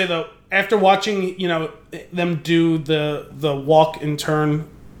I have to say though, after watching, them do the walk and turn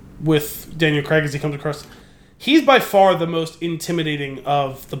with Daniel Craig as he comes across, he's by far the most intimidating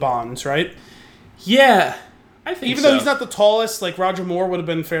of the Bonds, right? Yeah, I think Even though he's not the tallest, like Roger Moore would have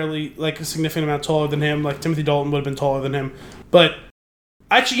been fairly, like, a significant amount taller than him, like Timothy Dalton would have been taller than him. But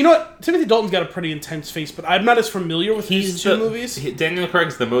actually, you know what? Timothy Dalton's got a pretty intense face, but I'm not as familiar with these two movies. Daniel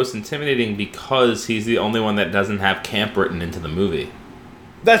Craig's the most intimidating because he's the only one that doesn't have camp written into the movie.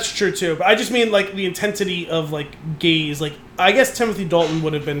 That's true too, but I just mean like the intensity of like gaze. Like I guess Timothy Dalton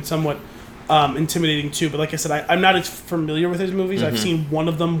would have been somewhat intimidating too, but like I said, I'm not as familiar with his movies. I've seen one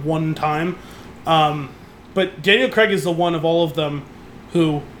of them one time, but Daniel Craig is the one of all of them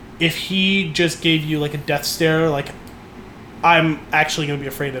who, if he just gave you like a death stare, like I'm actually going to be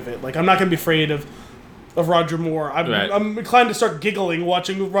afraid of it. Like I'm not going to be afraid of Roger Moore. I'm inclined to start giggling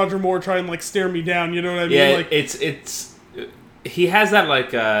watching Roger Moore try and like stare me down. You know what I mean? Yeah, like, it's. He has that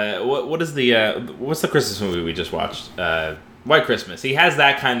like what's the Christmas movie we just watched? White Christmas. He has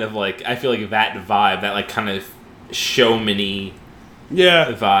that kind of like, I feel like that vibe, that like kind of showman-y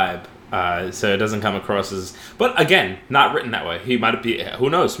vibe. So it doesn't come across as, but again, not written that way. He might be,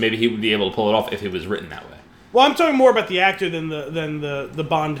 who knows? Maybe he would be able to pull it off if it was written that way. Well, I'm talking more about the actor than the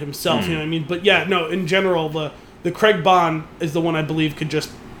Bond himself. You know what I mean? But yeah, no. In general, the Craig Bond is the one I believe could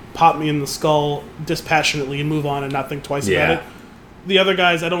just pop me in the skull dispassionately and move on and not think twice about it. The other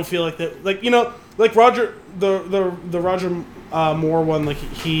guys, I don't feel like that. Like, like Roger, the Roger Moore one, like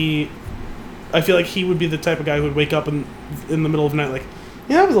I feel like he would be the type of guy who would wake up in the middle of the night like,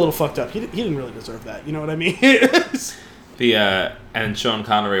 yeah, that was a little fucked up. He didn't really deserve that. You know what I mean? And Sean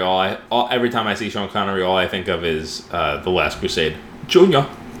Connery, every time I see Sean Connery, all I think of is The Last Crusade. Junior.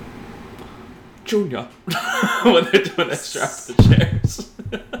 When they're doing that strap to the chairs.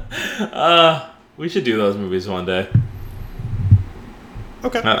 We should do those movies one day.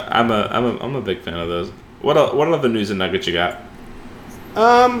 Okay. I'm a big fan of those. What other news and nuggets you got?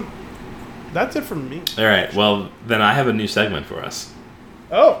 That's it from me. All right. Well, then I have a new segment for us.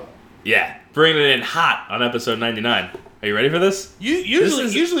 Oh. Yeah, bringing it in hot on episode 99. Are you ready for this?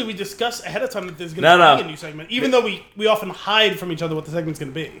 Usually we discuss ahead of time that there's going to be a new segment, even though we often hide from each other what the segment's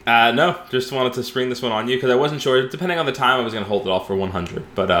going to be. No, just wanted to spring this one on you because I wasn't sure. Depending on the time, I was going to hold it off for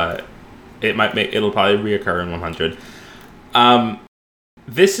 100, but it'll probably reoccur in 100.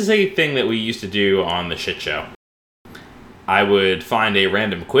 This is a thing that we used to do on the shit show. I would find a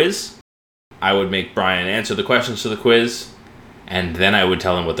random quiz. I would make Brian answer the questions to the quiz, and then I would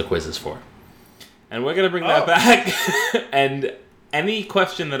tell him what the quiz is for. And we're going to bring that back. And any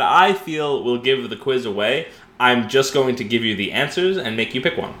question that I feel will give the quiz away, I'm just going to give you the answers and make you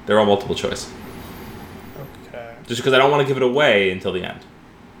pick one. They're all multiple choice. Okay. Just because I don't want to give it away until the end.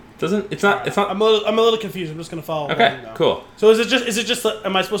 It's not. I'm a little confused. I'm just gonna follow. Okay, cool. So is it just?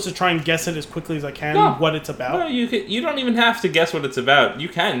 Am I supposed to try and guess it as quickly as I can? What it's about? No, you don't even have to guess what it's about. You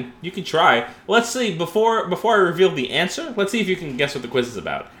can try. Let's see before I reveal the answer. Let's see if you can guess what the quiz is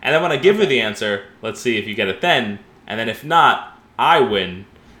about. And then when I give you the answer, let's see if you get it then. And then if not, I win,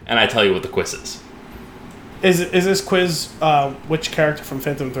 and I tell you what the quiz is. Is this quiz which character from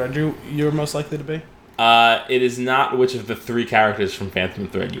Phantom Thread you're most likely to be? It is not which of the three characters from Phantom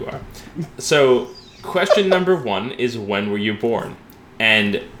Thread you are. So, question number 1 is when were you born?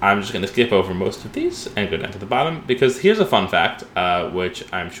 And I'm just going to skip over most of these and go down to the bottom because here's a fun fact, which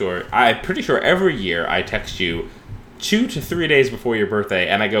I'm pretty sure every year I text you 2 to 3 days before your birthday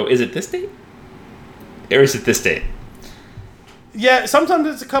and I go, is it this date? Or is it this date? Yeah, sometimes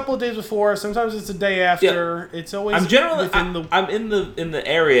it's a couple of days before, sometimes it's a day after. Yeah. It's always I'm in the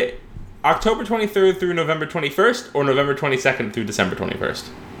area October 23rd through November 21st, or November 22nd through December 21st.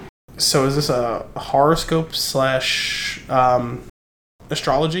 So is this a horoscope /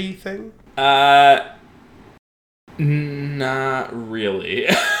 astrology thing? Not really.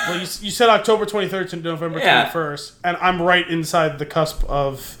 Well, you said October 23rd to November 21st, and I'm right inside the cusp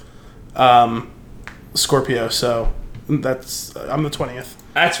of Scorpio, so I'm the 20th.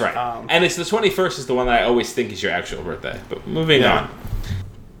 That's right. And it's the 21st is the one that I always think is your actual birthday. But moving on.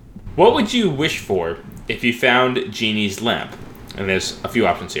 What would you wish for if you found Genie's lamp? And there's a few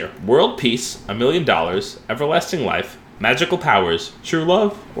options here. World peace, $1 million, everlasting life, magical powers, true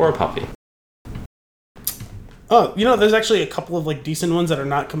love, or a puppy. Oh, there's actually a couple of like decent ones that are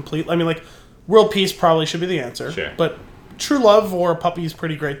not complete. I mean, like, world peace probably should be the answer. Sure. But true love or a puppy is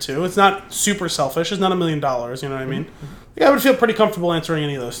pretty great too. It's not super selfish. It's not $1 million, you know what I mean? Yeah, I would feel pretty comfortable answering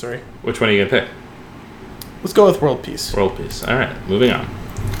any of those three. Which one are you going to pick? Let's go with world peace. World peace. All right, moving on.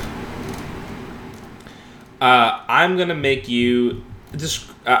 I'm gonna make you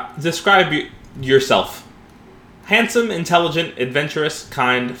describe yourself. Handsome, intelligent, adventurous,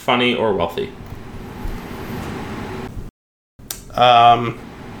 kind, funny, or wealthy.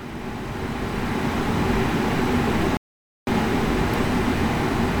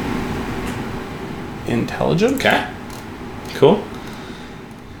 Intelligent? Okay. Cool.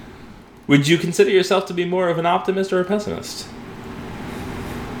 Would you consider yourself to be more of an optimist or a pessimist?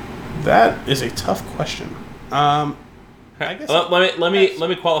 That is a tough question. I guess let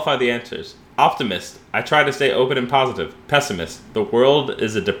me qualify the answers. Optimist, I try to stay open and positive. Pessimist, the world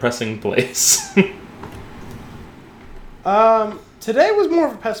is a depressing place. Today was more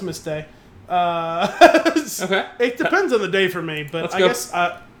of a pessimist day. Okay. It depends on the day for me, but Let's I go. guess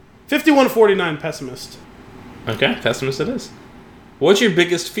 51-49 pessimist. Okay, pessimist it is. What's your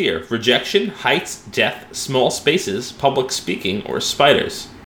biggest fear? Rejection, heights, death, small spaces, public speaking, or spiders?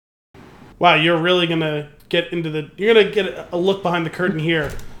 Wow, you're really gonna get into the. You're gonna get a look behind the curtain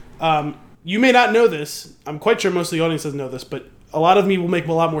here. You may not know this. I'm quite sure most of the audience doesn't know this, but a lot of me will make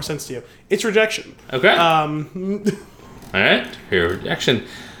a lot more sense to you. It's rejection. Okay. All right. Fear of rejection.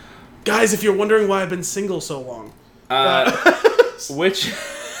 Guys, if you're wondering why I've been single so long,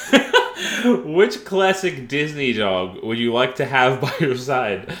 Which classic Disney dog would you like to have by your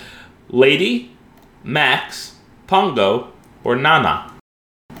side? Lady, Max, Pongo, or Nana?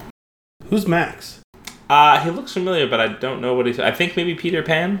 who's Max? He looks familiar, but I don't know what he's. I think maybe Peter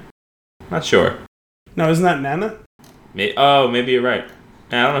Pan. Not sure. No, isn't that Nana? Maybe you're right.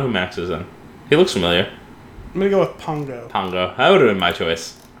 I don't know who Max is then. He looks familiar. I'm gonna go with Pongo. Pongo. That would have been my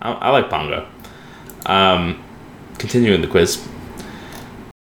choice. I like Pongo. Continuing the quiz.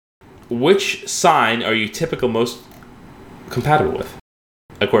 Which sign are you typical most compatible with?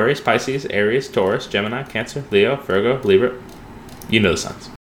 Aquarius, Pisces, Aries, Taurus, Gemini, Cancer, Leo, Virgo, Libra. You know the signs.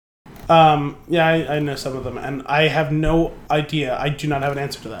 Yeah, I know some of them, and I have no idea. I do not have an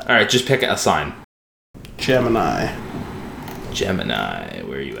answer to that. All right, just pick a sign. Gemini. Gemini,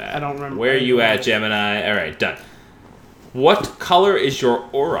 where are you at? I don't remember. Where are you at, Gemini? All right, done. What color is your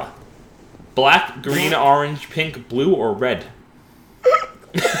aura? Black, green, orange, pink, blue, or red?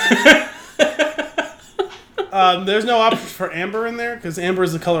 There's no option for amber in there, because amber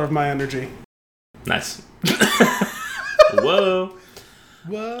is the color of my energy. Nice. Whoa.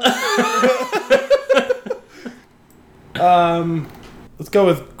 What? Let's go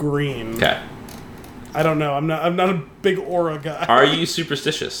with green. Okay. I don't know. I'm not a big aura guy. Are you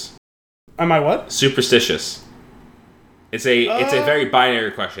superstitious? Am I what? Superstitious. It's a very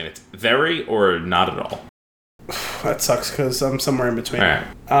binary question. It's very or not at all. That sucks because I'm somewhere in between. All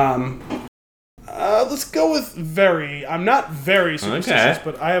right. Let's go with very. I'm not very superstitious, Okay.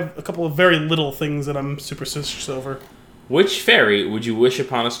 but I have a couple of very little things that I'm superstitious over. Which fairy would you wish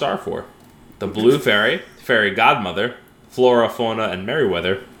upon a star for? The Blue Fairy, Fairy Godmother, Flora, Fauna, and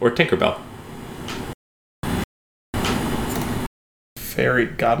Merryweather, or Tinkerbell? Fairy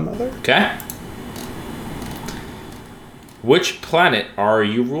godmother? Okay. Which planet are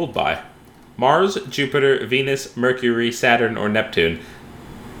you ruled by? Mars, Jupiter, Venus, Mercury, Saturn, or Neptune?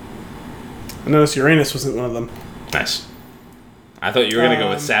 I noticed Uranus wasn't one of them. Nice. I thought you were going to go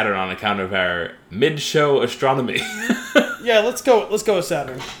with Saturn on account of our mid-show astronomy. Yeah, let's go with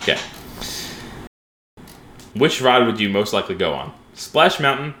Saturn. Okay. Which ride would you most likely go on? Splash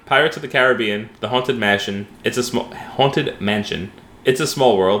Mountain, Pirates of the Caribbean, The Haunted Mansion, It's a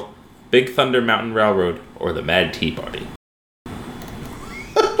Small World, Big Thunder Mountain Railroad, or The Mad Tea Party?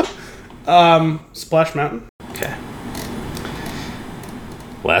 Splash Mountain. Okay.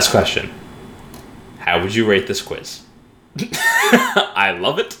 Last question. How would you rate this quiz? I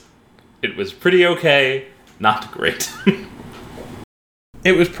love it. It was pretty okay. Not great.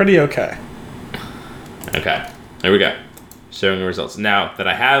 It was pretty okay. Okay. There we go. Showing the results. Now that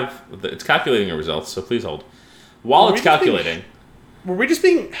I have... It's calculating the results, so please hold. While it's calculating... Were we just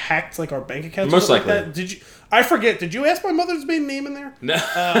being hacked like our bank accounts? Most like likely. that? Did you? I forget. Did you ask my mother's maiden name in there? No.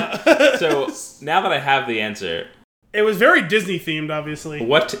 So now that I have the answer... It was very Disney themed, obviously.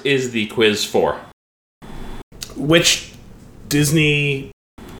 What is the quiz for? Which Disney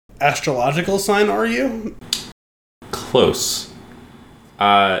astrological sign are you? Close.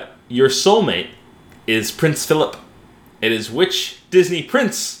 Your soulmate is Prince Philip. It is which Disney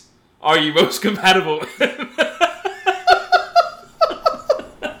prince are you most compatible with?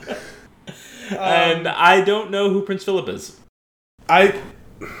 And I don't know who Prince Philip is.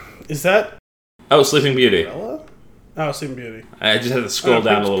 Is that Oh, Sleeping Beauty. Cinderella? Oh, Sleeping Beauty. I just had to scroll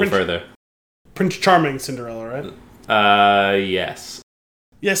down a little further. Prince Charming Cinderella, right? Yes.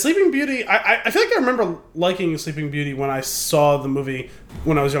 Yeah, Sleeping Beauty. I feel like I remember liking Sleeping Beauty when I saw the movie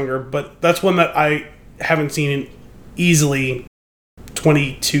when I was younger, but that's one that I haven't seen in easily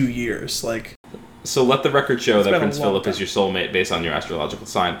 22 years. Like, so let the record show that Prince Philip is your soulmate based on your astrological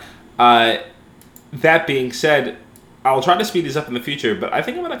sign. That being said, I'll try to speed these up in the future, but I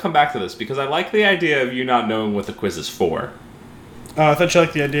think I'm going to come back to this because I like the idea of you not knowing what the quiz is for. I thought you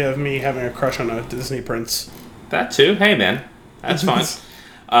liked the idea of me having a crush on a Disney prince. That too. Hey, man, that's fine.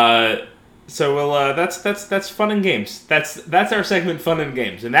 So we'll that's fun and games. That's our segment, fun and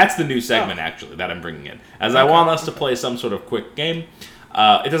games, and that's the new segment actually that I'm bringing in, as I want us to play some sort of quick game.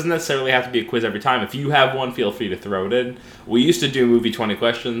 It doesn't necessarily have to be a quiz every time. If you have one, feel free to throw it in. We used to do movie 20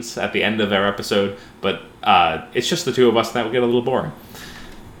 questions at the end of our episode, but it's just the two of us, and that would get a little boring.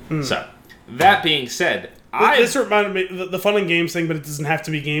 So, that being said, this reminded me, the fun and games thing, but it doesn't have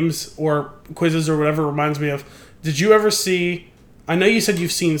to be games or quizzes or whatever, reminds me of, did you ever see, I know you said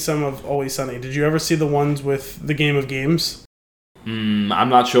you've seen some of Always Sunny, did you ever see the ones with the Game of Games? I'm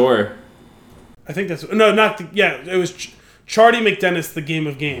not sure. I think that's, no, not, it was Charlie McDennis, the Game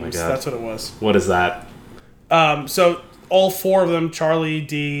of Games. Oh, that's what it was. What is that? So all four of them, Charlie,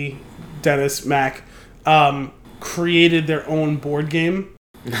 D, Dennis, Mac, created their own board game.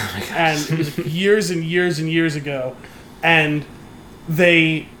 Oh, and it was years and years and years ago. And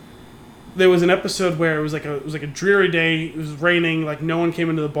there was an episode where it was like a dreary day. It was raining. Like no one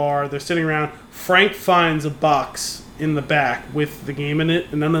came into the bar. They're sitting around. Frank finds a box in the back with the game in it,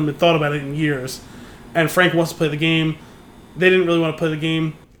 and none of them had thought about it in years. And Frank wants to play the game. They didn't really want to play the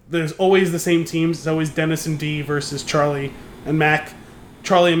game. There's always the same teams. It's always Dennis and D versus Charlie and Mac.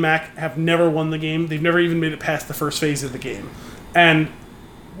 Charlie and Mac have never won the game. They've never even made it past the first phase of the game. And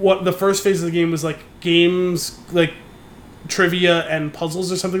what the first phase of the game was like games, like trivia and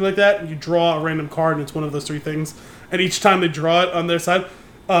puzzles or something like that. You draw a random card and it's one of those three things. And each time they draw it on their side,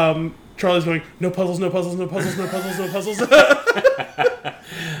 Charlie's going, no puzzles, no puzzles, no puzzles, no puzzles, no puzzles.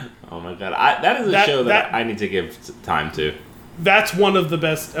 Oh my god. That is a show that I need to give time to. That's one of the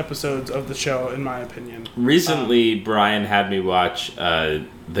best episodes of the show, in my opinion. Recently, Brian had me watch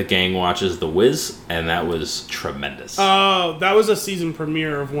The Gang Watches The Wiz, and that was tremendous. Oh, that was a season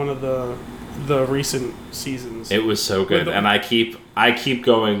premiere of one of the recent seasons. It was so good, and I keep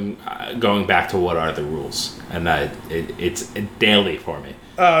going back to what are the rules, and it's daily for me.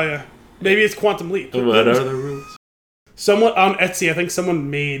 Oh yeah, maybe it's Quantum Leap. What are the rules? Someone on Etsy, I think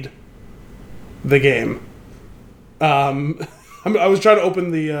someone made the game. I was trying to open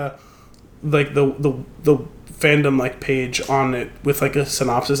the fandom page on it with a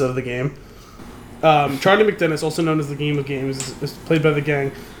synopsis of the game. Charlie McDennis, also known as the Game of Games, is played by the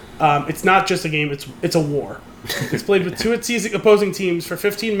gang. It's not just a game; it's a war. It's played with two opposing teams for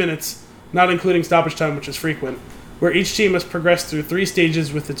 15 minutes, not including stoppage time, which is frequent, where each team must progress through 3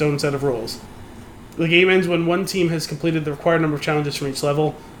 stages with its own set of rules. The game ends when one team has completed the required number of challenges from each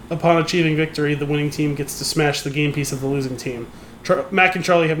level. Upon achieving victory, the winning team gets to smash the game piece of the losing team. Mac and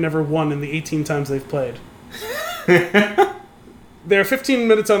Charlie have never won in the 18 times they've played. There are 15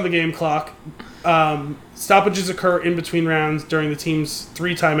 minutes on the game clock. Stoppages occur in between rounds during the team's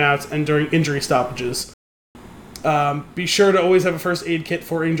 3 timeouts and during injury stoppages. Be sure to always have a first aid kit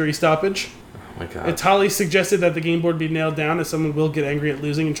for injury stoppage. Oh my god. Itali suggested that the game board be nailed down as someone will get angry at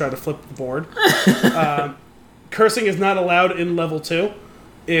losing and try to flip the board. Cursing is not allowed in level 2.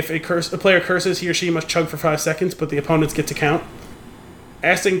 If a player curses, he or she must chug for 5 seconds, but the opponents get to count.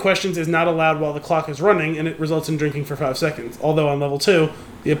 Asking questions is not allowed while the clock is running, and it results in drinking for 5 seconds. Although on level 2,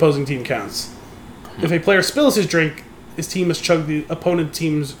 the opposing team counts. If a player spills his drink, his team must chug the opponent's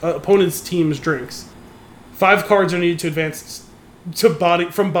team's drinks. 5 cards are needed to advance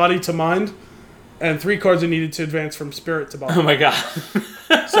from body to mind, and 3 cards are needed to advance from spirit to body. Oh my god.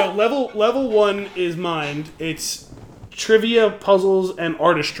 So level 1 is mind. It's trivia, puzzles, and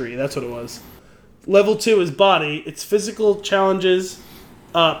artistry. That's what it was. Level 2 is body. It's physical challenges.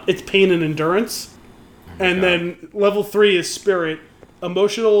 It's pain and endurance. And then level 3 is spirit.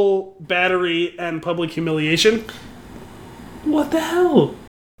 Emotional battery and public humiliation. What the hell?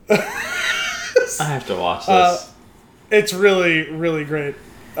 I have to watch this. It's really, really great.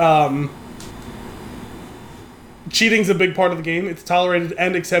 Cheating's a big part of the game. It's tolerated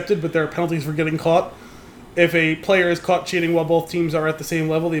and accepted, but there are penalties for getting caught. If a player is caught cheating while both teams are at the same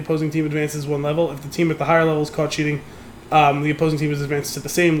level, the opposing team advances 1 level. If the team at the higher level is caught cheating, the opposing team is advanced to the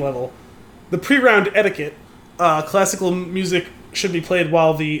same level. The pre-round etiquette, classical music should be played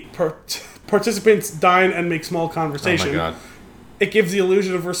while the participants dine and make small conversation. Oh my god. It gives the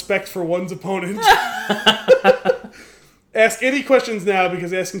illusion of respect for one's opponent. Ask any questions now,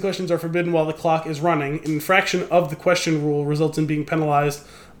 because asking questions are forbidden while the clock is running. An infraction of the question rule results in being penalized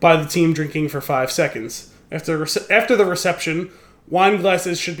by the team drinking for 5 seconds. After the reception, wine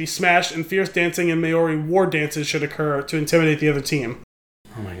glasses should be smashed, and fierce dancing and Maori war dances should occur to intimidate the other team.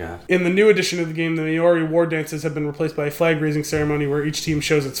 Oh my god. In the new edition of the game, the Maori war dances have been replaced by a flag-raising ceremony where each team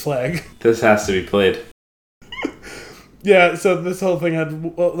shows its flag. This has to be played. Yeah, so this whole thing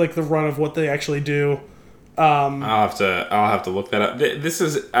had like the run of what they actually do. I'll have to look that up.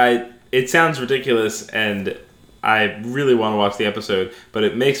 It sounds ridiculous, and I really want to watch the episode, but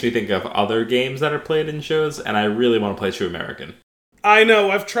it makes me think of other games that are played in shows, and I really want to play True American. I know,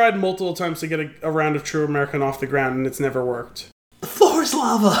 I've tried multiple times to get a round of True American off the ground, and it's never worked. The floor is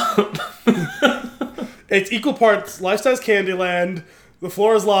lava! It's equal parts Life-Size Candyland, The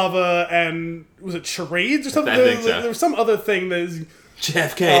Floor is Lava, and was it Charades or something? I think so. There was some other thing that is...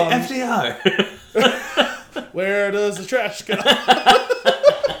 JFK, FDR! Where does the trash go?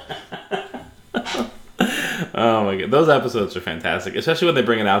 Oh my god, those episodes are fantastic, especially when they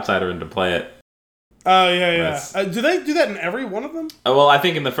bring an outsider in to play it. Oh, yeah. Do they do that in every one of them? Well, I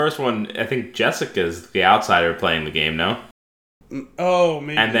think in the first one, I think Jessica's the outsider playing the game, no? Oh,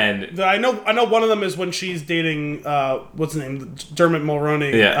 maybe. And then... I know one of them is when she's dating, what's his name? Dermot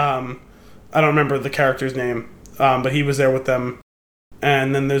Mulroney. Yeah. I don't remember the character's name, but he was there with them.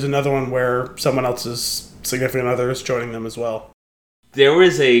 And then there's another one where someone else's significant other is joining them as well. There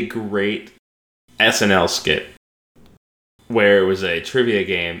was a great SNL skit where it was a trivia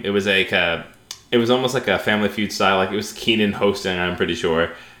game. It was like it was almost like a Family Feud style. Like it was Keenan hosting, I'm pretty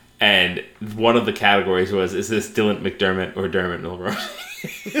sure. And one of the categories was, is this Dylan McDermott or Dermot Mulroney?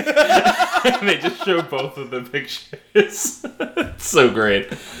 And they just show both of the pictures. It's so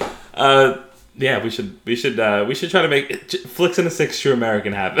great. Yeah, we should try to make Flicks in a Six True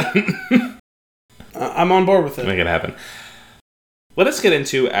American happen. I'm on board with it. Make it happen. Let us get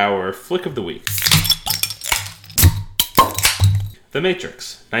into our Flick of the Week. The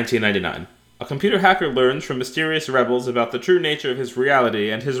Matrix, 1999. A computer hacker learns from mysterious rebels about the true nature of his reality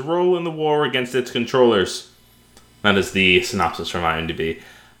and his role in the war against its controllers. That is the synopsis from IMDb.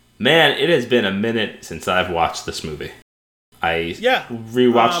 Man, it has been a minute since I've watched this movie. I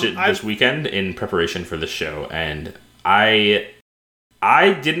rewatched it this weekend in preparation for this show, and I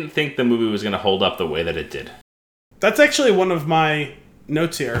didn't think the movie was going to hold up the way that it did. That's actually one of my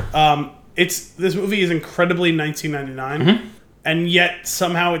notes here. This movie is incredibly 1999, and yet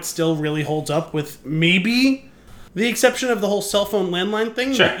somehow it still really holds up, with maybe the exception of the whole cell phone landline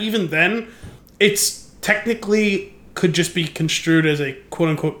thing. Sure. But even then, it's technically could just be construed as a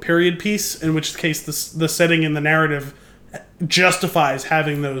quote-unquote period piece, in which case the setting and the narrative justifies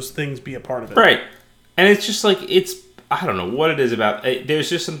having those things be a part of it. Right. And it's just like, I don't know what it is about.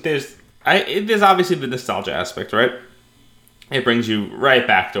 There's obviously the nostalgia aspect, right? It brings you right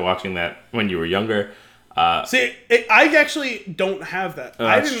back to watching that when you were younger. I actually don't have that.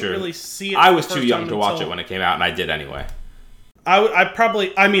 I didn't really see it. I was too young to watch it when it came out, and I did anyway.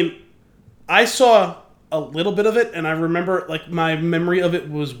 I saw a little bit of it, and I remember like my memory of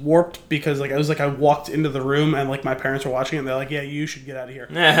it was warped because I walked into the room and like my parents were watching it, and they're like, "Yeah, you should get out of here."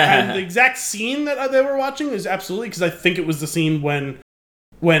 And the exact scene that they were watching is absolutely, because I think it was the scene when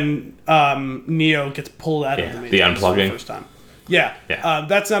Neo gets pulled out of the Matrix the unplugging for the first time. Yeah.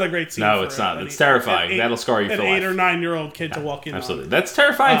 That's not a great scene. No, it's not. It's terrifying. That'll scar you for life. An 8 or 9-year-old kid to walk in. Absolutely, that's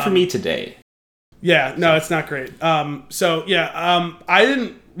terrifying for me today. Yeah, no, it's not great. I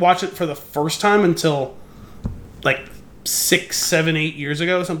didn't watch it for the first time until like 6, 7, 8 years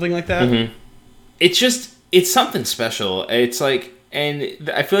ago, something like that. Mm-hmm. It's something special. It's like,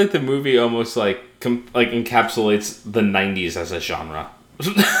 and I feel like the movie almost like encapsulates the 90s as a genre.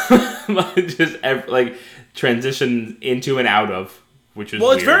 Transition into and out of, which is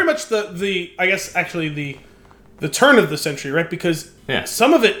well, it's weird. very much the I guess actually the turn of the century, right? Because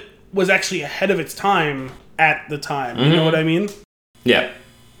some of it was actually ahead of its time at the time. You know what I mean? Yeah,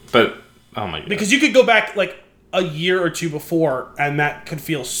 but oh my god, because you could go back like a year or two before, and that could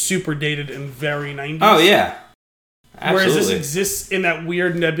feel super dated and very 90s. Oh yeah, absolutely. Whereas this exists in that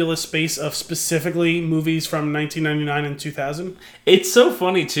weird nebulous space of specifically movies from 1999 and 2000. It's so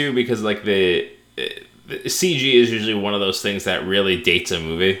funny too, because like the CG is usually one of those things that really dates a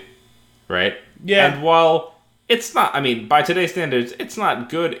movie, right? Yeah. And while it's not, I mean, by today's standards, it's not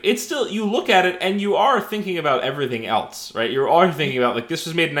good. It's still, you look at it and you are thinking about everything else, right? You are thinking about, like, this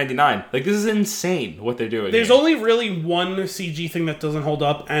was made in 99. Like, this is insane what they're doing. There's only really one CG thing that doesn't hold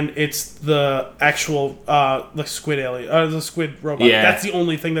up, and it's the actual, the squid alien, the squid robot. Yeah. That's the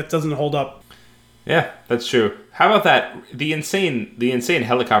only thing that doesn't hold up. Yeah, that's true. How about that? The insane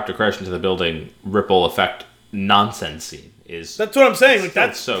helicopter crash into the building ripple effect nonsense scene is... That's what I'm saying. Like,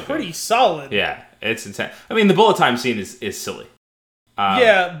 that's so pretty good. solid. Yeah, it's insane. I mean, the bullet time scene is silly.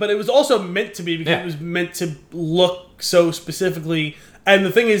 Yeah, but it was also meant to be because it was meant to look so specifically. And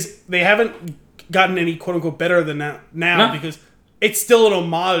the thing is, they haven't gotten any quote unquote better than that now because it's still an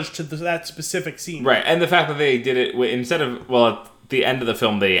homage to that specific scene. Right, and the fact that they did it instead of at the end of the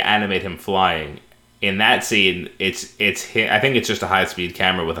film they animate him flying. In that scene, it's I think it's just a high speed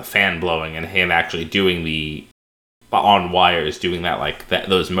camera with a fan blowing and him actually doing the on wires doing that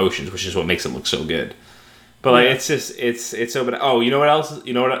those motions, which is what makes it look so good. But it's just it's so bad. Oh, you know what else?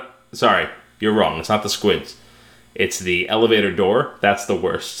 You know what? Sorry, you're wrong. It's not the squids. It's the elevator door. That's the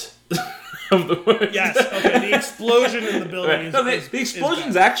worst of the worst. Yes. Okay. The explosion in the building. The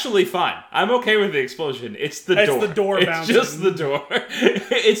explosion's actually fine. I'm okay with the explosion. It's the door. It's the door bouncing. It's just the door.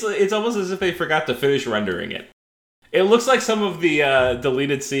 It's almost as if they forgot to finish rendering it. It looks like some of the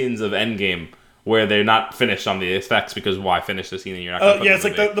deleted scenes of Endgame where they're not finished on the effects because why finish the scene and you're not going to it's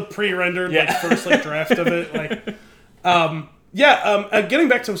like the pre-rendered first draft of it. Getting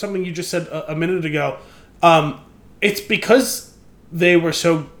back to something you just said a minute ago, it's because they were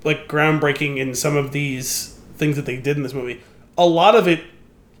so groundbreaking in some of these things that they did in this movie. A lot of it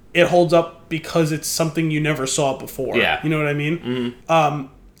holds up because it's something you never saw before. Yeah. You know what I mean?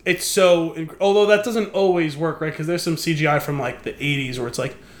 Mm-hmm. It's so... Although that doesn't always work, right? Because there's some CGI from the 80s where it's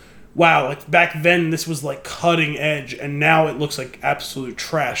wow, back then this was cutting edge, and now it looks like absolute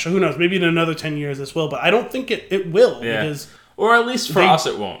trash. So who knows? Maybe in another 10 years this will, but I don't think it will. Yeah. Because or at least for us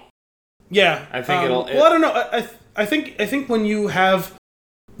it won't. Yeah. I think well, I don't know. I think when you have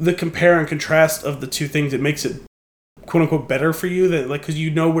the compare and contrast of the two things, it makes it quote unquote better for you. That because you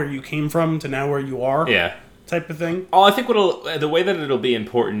know where you came from to now where you are. Yeah. Type of thing. Oh, I think the way that it'll be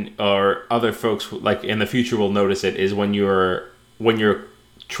important, or other folks in the future will notice it, is when you're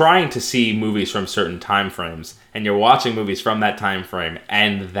trying to see movies from certain time frames and you're watching movies from that time frame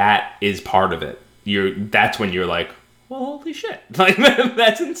and that is part of it. That's when you're like, well, holy shit.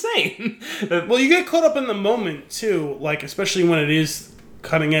 That's insane. Well, you get caught up in the moment too, especially when it is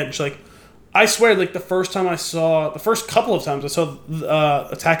cutting edge. I swear, the first couple of times I saw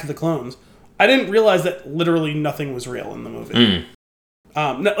Attack of the Clones, I didn't realize that literally nothing was real in the movie.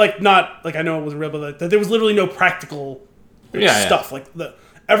 I know it wasn't real, but that there was literally no practical stuff.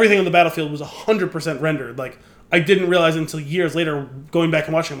 Everything on the battlefield was 100% rendered. I didn't realize until years later, going back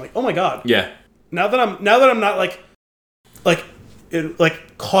and watching. I'm like, oh my god. Yeah. Now that I'm not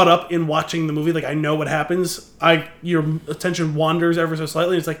caught up in watching the movie, I know what happens. Your attention wanders ever so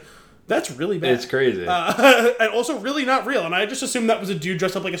slightly. It's that's really bad. It's crazy. And also really not real. And I just assumed that was a dude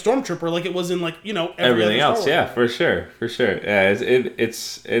dressed up like a stormtrooper, like it was in everything else. Yeah, for sure. Yeah,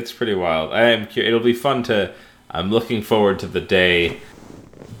 it's pretty wild. It'll be fun to. I'm looking forward to the day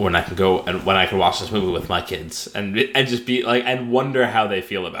when I can go and when I can watch this movie with my kids and just be and wonder how they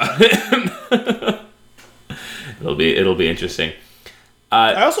feel about it. It'll be interesting.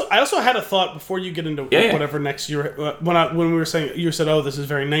 I also had a thought before you get into whatever next year when we were saying, you said, oh, this is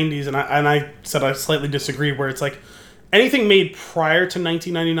very 90s, and I said I slightly disagree, where it's anything made prior to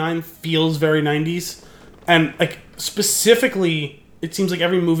 1999 feels very 90s, and specifically it seems like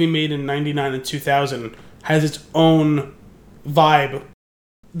every movie made in 99 and 2000 has its own vibe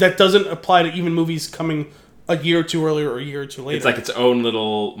that doesn't apply to even movies coming a year or two earlier or a year or two later. It's its own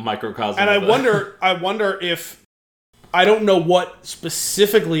little microcosm. And I wonder if, I don't know what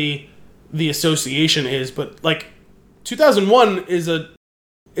specifically the association is, but 2001 is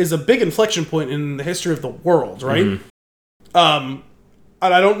a big inflection point in the history of the world, right? Mm-hmm.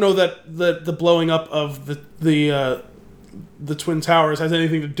 And I don't know that the blowing up of the Twin Towers has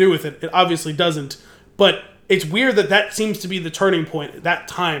anything to do with it. It obviously doesn't, but it's weird that seems to be the turning point at that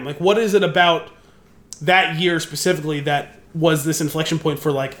time. What is it about that year specifically that was this inflection point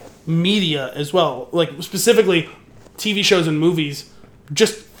for media as well? Specifically TV shows and movies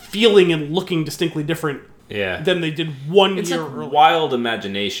just feeling and looking distinctly different than they did one year earlier. Wild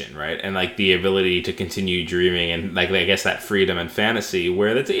imagination, right? And the ability to continue dreaming and I guess that freedom and fantasy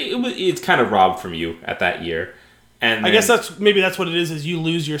where it's kind of robbed from you at that year. And I guess that's what it is you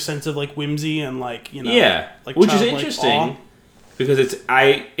lose your sense of whimsy and which is interesting awe. Because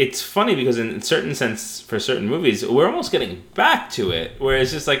it's funny because in certain sense for certain movies we're almost getting back to it where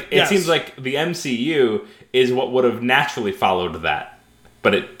it's just it seems like the MCU is what would have naturally followed that,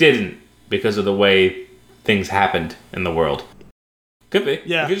 but it didn't because of the way things happened in the world. Could be.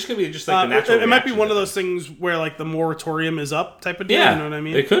 Yeah. It could be just the natural It might be one of those things where the moratorium is up type of deal, you know what I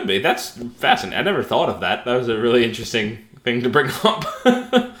mean? It could be. That's fascinating. I never thought of that. That was a really interesting thing to bring up.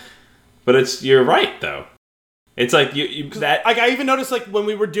 But you're right though. It's you that I even noticed when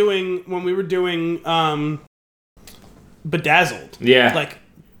we were doing Bedazzled. Yeah.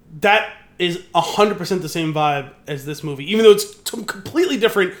 That is 100% the same vibe as this movie, even though it's completely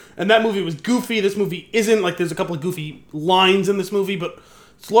different. And that movie was goofy. This movie isn't. Like, there's a couple of goofy lines in this movie, but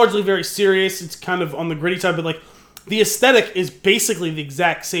it's largely very serious. It's kind of on the gritty side, but like the aesthetic is basically the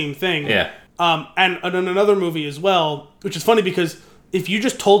exact same thing. Yeah. And in another movie as well, which is funny because if you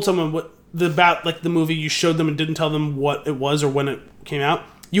just told someone about like the movie, you showed them and didn't tell them what it was or when it came out,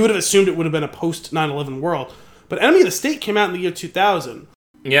 you would have assumed it would have been a post 9/11 world. But Enemy of the State came out in the year 2000.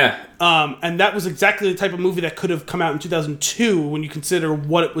 Yeah. And that was exactly the type of movie that could have come out in 2002 when you consider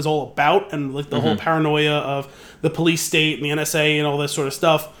what it was all about and like the whole paranoia of the police state and the NSA and all this sort of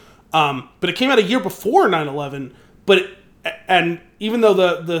stuff. But it came out a year before 9/11. And even though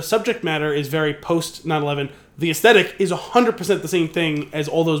the subject matter is very post 9/11, the aesthetic is 100% the same thing as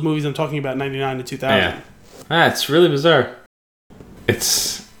all those movies I'm talking about, 99 to 2000. Yeah. It's really bizarre.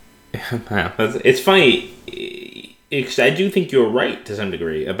 It's funny. I do think you're right to some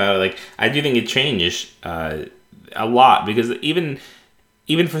degree about like I do think it changes a lot because even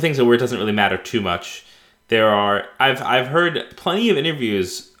for things where it doesn't really matter too much, I've heard plenty of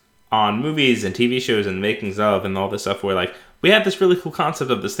interviews on movies and TV shows and makings of and all this stuff where like we had this really cool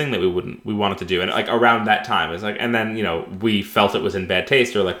concept of this thing that we wanted to do, and like around that time it's like, and then we felt it was in bad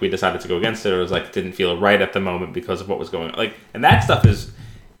taste or like we decided to go against it or it was like didn't feel right at the moment because of what was going on, like, and that stuff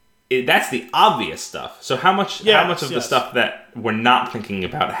that's the obvious stuff. So how much of the stuff that we're not thinking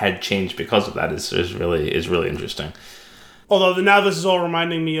about had changed because of that is really interesting. Although now this is all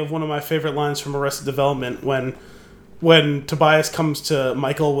reminding me of one of my favorite lines from Arrested Development when Tobias comes to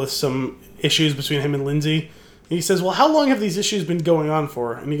Michael with some issues between him and Lindsay. He says, well, how long have these issues been going on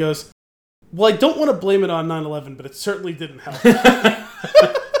for? And he goes, well, I don't want to blame it on 9/11, but it certainly didn't help.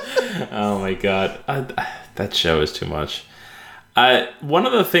 Oh my God. That show is too much. One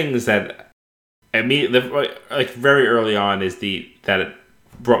of the things that like very early on is that it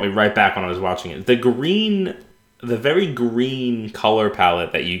brought me right back when I was watching it. The very green color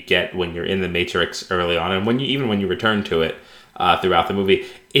palette that you get when you're in the Matrix early on, and when you return to it throughout the movie,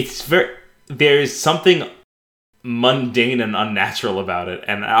 there's something mundane and unnatural about it,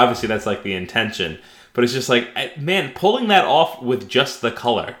 and obviously that's like the intention. But it's just like, man, pulling that off with just the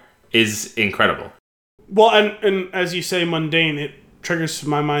color is incredible. Well, and as you say, mundane, it triggers in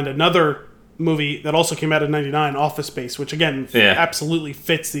my mind another movie that also came out in 99, Office Space, which again absolutely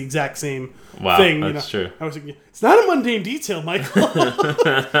fits the exact same thing. That's true. I was thinking, it's not a mundane detail, Michael.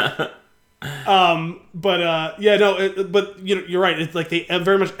 But you're right. It's like they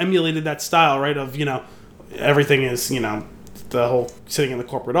very much emulated that style, right? Of everything is the whole sitting in the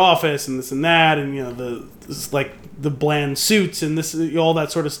corporate office and this and that, and the bland suits and this all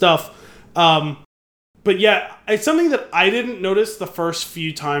that sort of stuff. But yeah, it's something that I didn't notice the first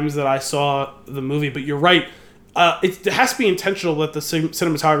few times that I saw the movie. But you're right. It has to be intentional that the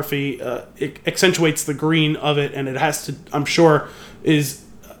cinematography it accentuates the green of it, and it has to, I'm sure, is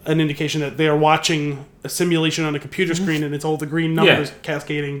an indication that they are watching a simulation on a computer screen, and it's all the green numbers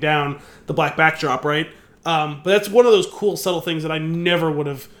cascading down the black backdrop, right? But that's one of those cool, subtle things that I never would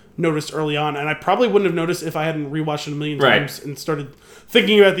have noticed early on, and I probably wouldn't have noticed if I hadn't rewatched it a million times and started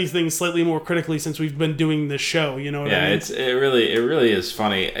thinking about these things slightly more critically since we've been doing this show. You know what I mean? It really is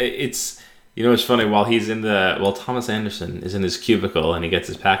funny. It's it's funny, while Thomas Anderson is in his cubicle and he gets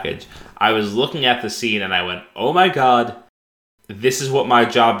his package, I was looking at the scene and I went, oh my God, this is what my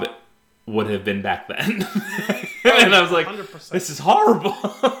job would have been back then. And I was like, 100%. This is horrible.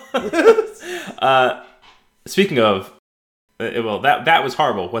 Speaking of, that was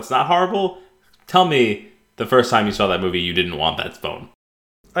horrible. What's not horrible? Tell me the first time you saw that movie, you didn't want that phone.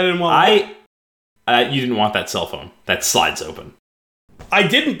 I didn't want you didn't want that cell phone that slides open. I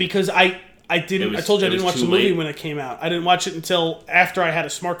didn't because I didn't. I told you I didn't watch the movie when it came out. I didn't watch it until after I had a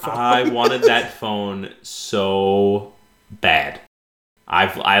smartphone. I wanted that phone so bad. I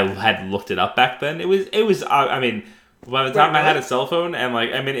had looked it up back then. It was. I mean, by the time I had a cell phone, and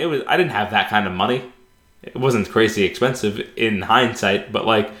it was. I didn't have that kind of money. It wasn't crazy expensive in hindsight,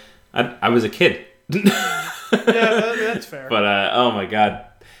 but I was a kid. Yeah, that's fair. But oh my God.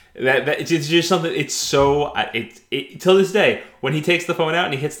 That it's just something. It's so till this day when he takes the phone out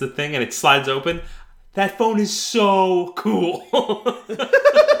and he hits the thing and it slides open. That phone is so cool.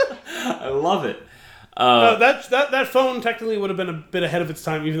 I love it. That phone technically would have been a bit ahead of its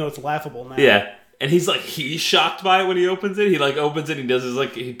time, even though it's laughable now. Yeah, and he's shocked by it when he opens it. He opens it. And he does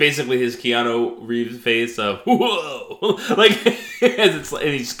basically his Keanu Reeves face of whoa,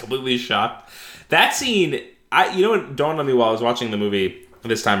 and he's completely shocked. That scene, what dawned on me while I was watching the movie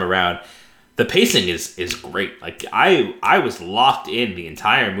this time around, the pacing is great. I was locked in the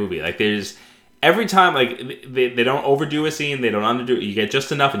entire movie. every time, like, they don't overdo a scene, they don't underdo it. You get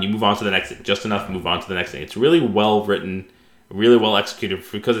just enough, and you move on to the next thing. Just enough, and move on to the next thing. It's really well written, really well executed,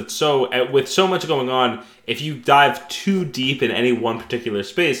 because it's with so much going on. If you dive too deep in any one particular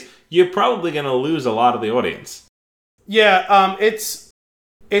space, you're probably going to lose a lot of the audience. Yeah, it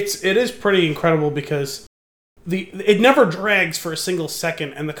is pretty incredible because it never drags for a single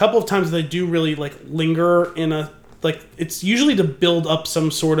second, and the couple of times they do really like linger in a like, it's usually to build up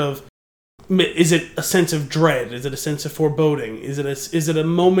some sort of. Is it a sense of dread? Is it a sense of foreboding? Is it a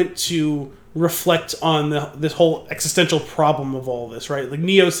moment to reflect on this whole existential problem of all this, right? Like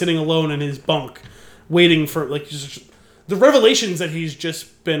Neo sitting alone in his bunk, waiting for like just the revelations that he's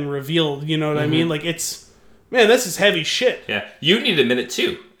just been revealed. You know what I mean? Like this is heavy shit. Yeah, you need a minute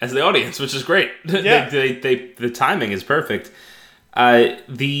too as the audience, which is great. Yeah, the timing is perfect.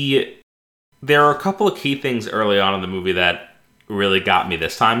 There are a couple of key things early on in the movie that really got me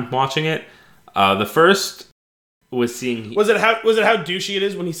this time watching it. The first was seeing... Was it how douchey it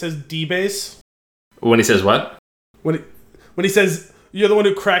is when he says D-base? When he says what? When he says, you're the one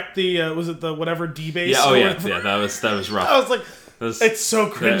who cracked the... was it the whatever D-base? Yeah, yeah, that was rough. I was like, it's so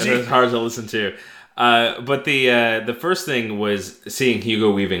cringy. It was hard to listen to. But the first thing was seeing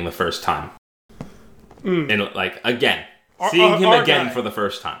Hugo Weaving the first time. And, like, again. Seeing him again for the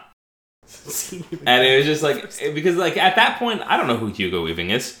first time. And it was just like... Because, like, at that point, I don't know who Hugo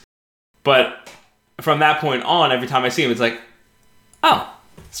Weaving is. But from that point on, every time I see him, it's like, oh,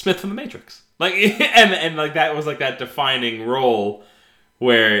 Smith from The Matrix. Like, and like that was like that defining role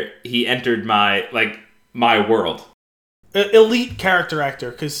where he entered my world. Elite character actor,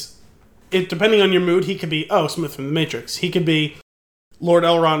 because depending on your mood, he could be Smith from The Matrix. He could be Lord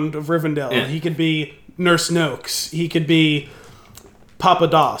Elrond of Rivendell. Yeah. He could be Nurse Noakes. He could be Papa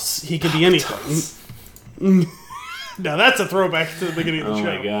Doss. He could be anything. Now that's a throwback to the beginning of the show.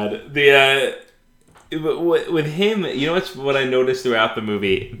 Oh my god! With him, you know what I noticed throughout the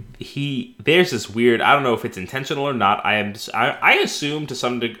movie? There's this weird. I don't know if it's intentional or not. I assume to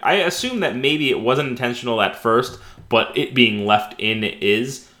some degree. I assume that maybe it wasn't intentional at first, but it being left in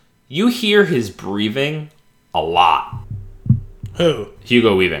is. You hear his breathing a lot. Who?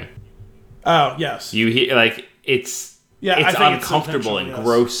 Hugo Weaving. Oh yes. You hear it's uncomfortable and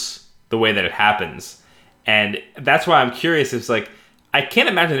gross the way that it happens. And that's why I'm curious. It's like, I can't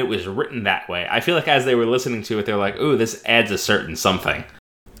imagine it was written that way. I feel like as they were listening to it, they're like, ooh, this adds a certain something.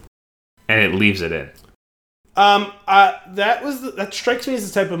 And it leaves it in. That strikes me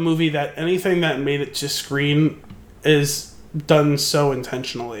as the type of movie that anything that made it to screen is done so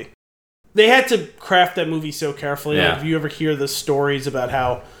intentionally. They had to craft that movie so carefully. Yeah. Like, if you ever hear the stories about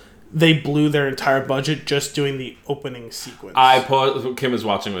how they blew their entire budget just doing the opening sequence. I paused. Kim was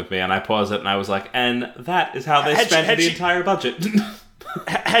watching with me, and I paused it, and I was like, and that is how they spent the entire budget.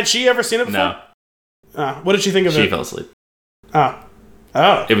 Had she ever seen it before? No. What did she think of it? She fell asleep. Oh.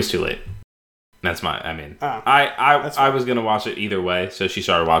 It was too late. That's my... I mean, I was going to watch it either way, so she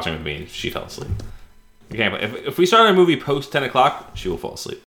started watching with me, and she fell asleep. Okay, but if we start a movie post 10 o'clock, she will fall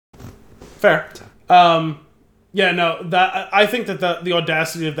asleep. Fair. Yeah, no, I think that the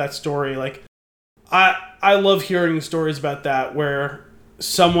audacity of that story, like, I love hearing stories about that where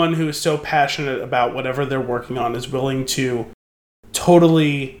someone who is so passionate about whatever they're working on is willing to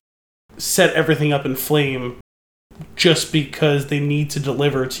totally set everything up in flame just because they need to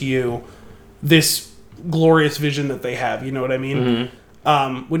deliver to you this glorious vision that they have. You know what I mean?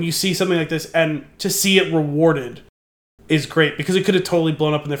 Mm-hmm. When you see something like this and to see it rewarded is great because it could have totally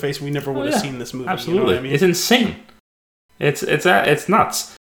blown up in their face and we never would have seen this movie. Absolutely. You know what I mean? It's insane. It's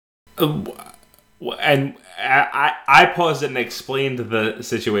nuts. And I paused it and explained the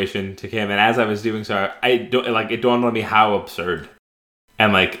situation to Kim, and as I was doing so, it dawned on me how absurd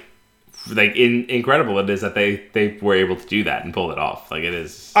and incredible it is that they were able to do that and pull it off. Like, it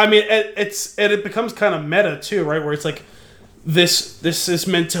is. I mean, it becomes kind of meta too, right? Where it's like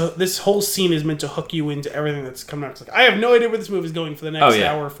this whole scene is meant to hook you into everything that's coming out. It's like, I have no idea where this movie is going for the next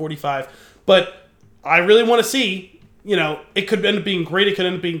hour 45, but I really want to see. You know, it could end up being great. It could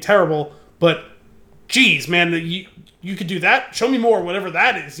end up being terrible. But, geez, man, you could do that. Show me more, whatever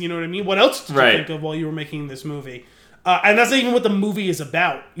that is. You know what I mean? What else did you think of while you were making this movie? And that's not even what the movie is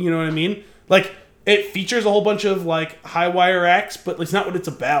about. You know what I mean? Like, it features a whole bunch of, like, high-wire acts, but it's not what it's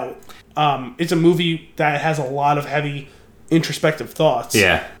about. It's a movie that has a lot of heavy introspective thoughts.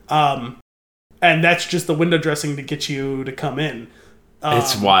 Yeah. And that's just the window dressing to get you to come in.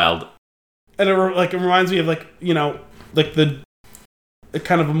 It's wild. And it reminds me of, like, you know, like the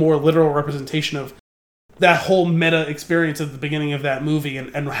kind of a more literal representation of that whole meta experience at the beginning of that movie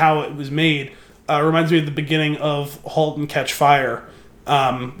and how it was made. Reminds me of the beginning of *Halt and Catch Fire*,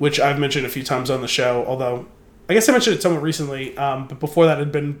 which I've mentioned a few times on the show, although I guess I mentioned it somewhat recently, but before that it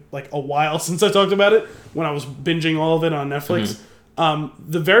had been like a while since I talked about it, when I was binging all of it on Netflix.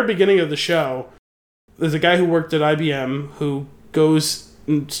 The very beginning of the show, there's a guy who worked at IBM who goes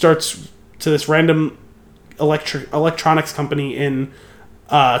and starts to this random electronics company in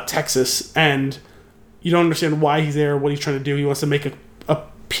Texas, and you don't understand why he's there, what he's trying to do. He wants to make a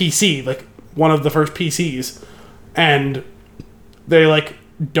PC, like one of the first PCs, and they like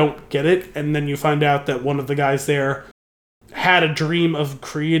don't get it, and then you find out that one of the guys there had a dream of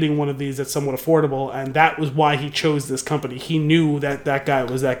creating one of these that's somewhat affordable, and that was why he chose this company. He knew that that guy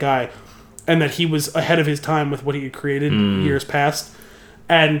was that guy, and that he was ahead of his time with what he had created years past.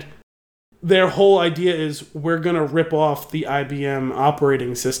 And their whole idea is, we're going to rip off the IBM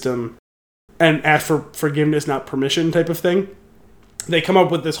operating system and ask for forgiveness, not permission type of thing. They come up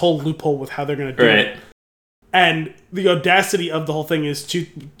with this whole loophole with how they're going to do it. And the audacity of the whole thing is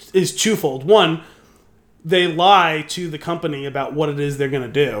twofold. One, they lie to the company about what it is they're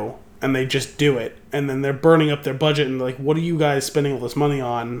going to do, and they just do it. And then they're burning up their budget, and like, what are you guys spending all this money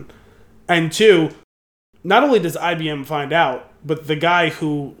on? And two, not only does IBM find out, but the guy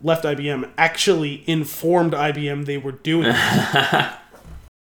who left IBM actually informed IBM they were doing it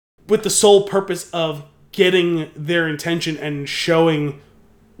with the sole purpose of getting their attention and showing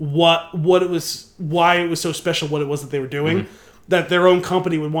what it was, why it was so special, what it was that they were doing, that their own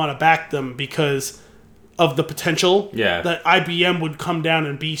company would want to back them because of the potential that IBM would come down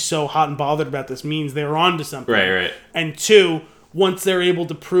and be so hot and bothered about this means they were onto something. Right. And two, once they're able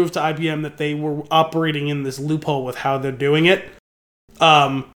to prove to IBM that they were operating in this loophole with how they're doing it,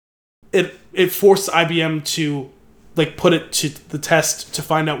 it forced IBM to like put it to the test to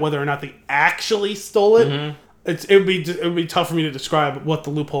find out whether or not they actually stole it. It would be tough for me to describe what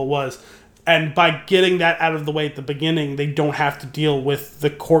the loophole was. And by getting that out of the way at the beginning, they don't have to deal with the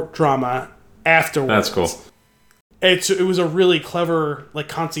court drama afterwards. That's cool. It was a really clever like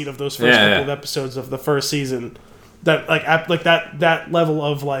conceit of those first couple of episodes of the first season. That that level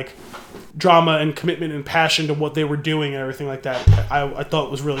of like drama and commitment and passion to what they were doing and everything like that, I thought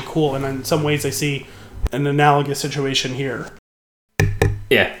was really cool. And in some ways, I see an analogous situation here.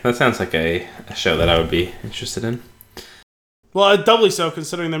 Yeah, that sounds like a show that I would be interested in. Well, doubly so,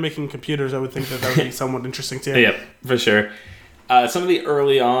 considering they're making computers. I would think that would be somewhat interesting too. Yep, for sure. Some of the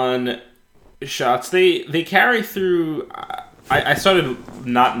early on shots, they carry through. I started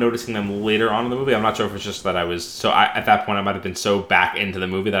not noticing them later on in the movie. I'm not sure if it's just that I was at that point I might have been so back into the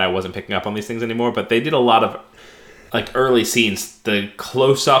movie that I wasn't picking up on these things anymore. But they did a lot of like early scenes, the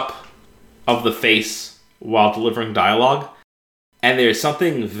close up of the face while delivering dialogue, and there's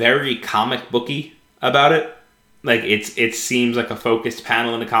something very comic booky about it. Like it seems like a focused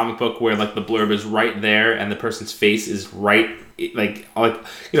panel in a comic book where like the blurb is right there and the person's face is right like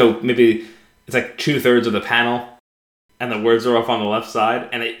maybe it's like 2/3 of the panel. And the words are off on the left side,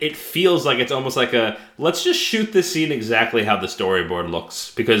 and it feels like it's almost like let's just shoot this scene exactly how the storyboard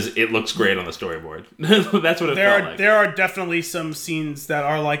looks, because it looks great on the storyboard. That's what it felt like. There are definitely some scenes that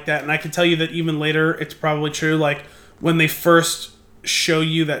are like that, and I can tell you that even later, it's probably true. Like, when they first show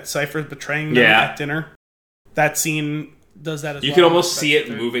you that Cypher's betraying them at dinner, that scene does that as well. You can almost see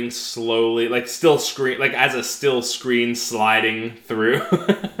it moving slowly, like still screen, like as a still screen sliding through.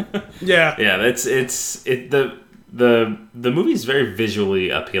 Yeah, The movie's very visually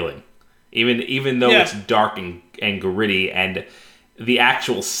appealing, even though it's dark and gritty, and the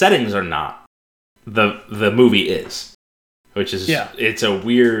actual settings are not. The movie is, which is it's a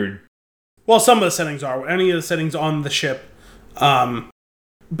weird. Well, some of the settings are any of the settings on the ship,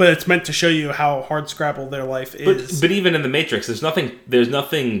 but it's meant to show you how hardscrabble their life is. But even in the Matrix, there's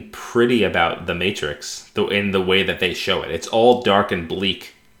nothing pretty about the Matrix in the way that they show it. It's all dark and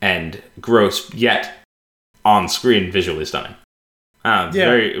bleak and gross, yet on screen, visually stunning.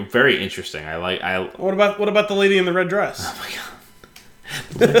 Very, very interesting. What about the lady in the red dress? Oh my god,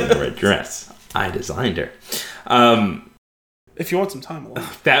 the lady in the red dress. I designed her. If you want some time alone.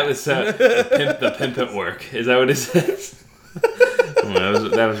 That was the pimp at work. Is that what it says?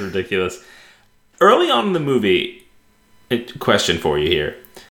 That was ridiculous. Early on in the movie, question for you here.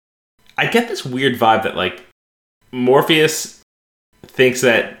 I get this weird vibe that like Morpheus thinks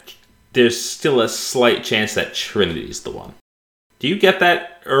that there's still a slight chance that Trinity's the one. Do you get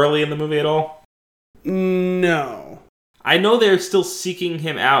that early in the movie at all? No. I know they're still seeking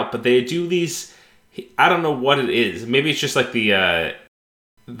him out, but they do these. I don't know what it is. Maybe it's just like the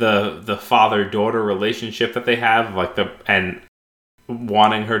father-daughter relationship that they have, and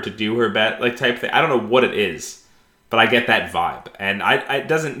wanting her to do her bet, like type thing. I don't know what it is, but I get that vibe, and I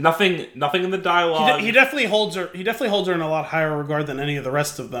doesn't nothing in the dialogue. He definitely holds her. He definitely holds her in a lot higher regard than any of the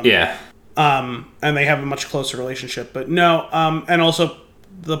rest of them. Yeah. And they have a much closer relationship. But no. And also,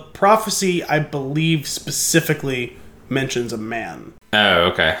 the prophecy, I believe, specifically mentions a man.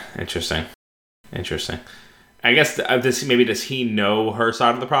 Oh, okay. Interesting. I guess does he know her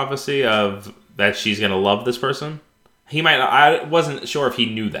side of the prophecy of that she's gonna love this person? He might. I wasn't sure if he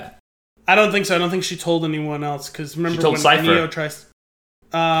knew that. I don't think so. I don't think she told anyone else. Because remember she told when Cypher. Neo tries.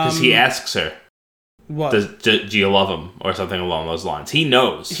 Because he asks her, what? Do you love him, or something along those lines? He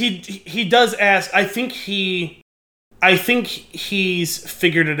knows. He does ask. I think he's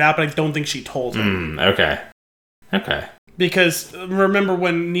figured it out, but I don't think she told him. Okay. Because remember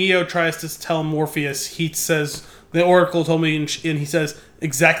when Neo tries to tell Morpheus, he says, the Oracle told me, and he says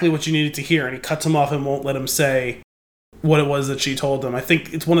exactly what you needed to hear, and he cuts him off and won't let him say what it was that she told him. I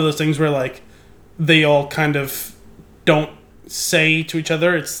think it's one of those things where, like, they all kind of don't say to each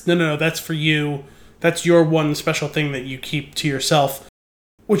other, it's, no, that's for you. That's your one special thing that you keep to yourself.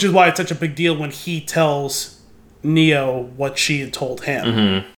 Which is why it's such a big deal when he tells Neo what she had told him.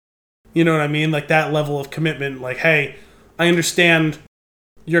 Mm-hmm. You know what I mean? Like, that level of commitment, like, hey, I understand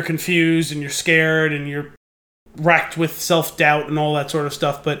you're confused and you're scared and you're racked with self-doubt and all that sort of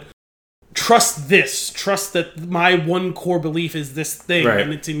stuff, but trust this. Trust that my one core belief is this thing, right,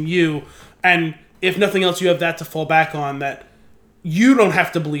 and it's in you. And if nothing else, you have that to fall back on, that you don't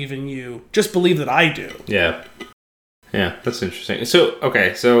have to believe in you. Just believe that I do. Yeah. Yeah, that's interesting. So,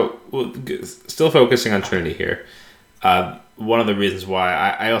 okay, still focusing on Trinity here. One of the reasons why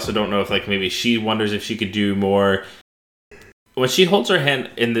I also don't know if, like, maybe she wonders if she could do more. When she holds her hand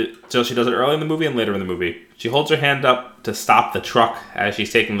so she does it early in the movie and later in the movie. She holds her hand up to stop the truck as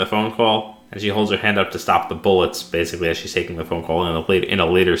she's taking the phone call, and she holds her hand up to stop the bullets, basically, as she's taking the phone call in a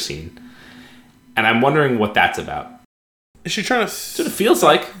later scene. And I'm wondering what that's about. Is she trying to? So it feels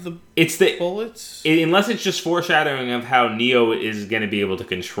like it's the bullets. Unless it's just foreshadowing of how Neo is going to be able to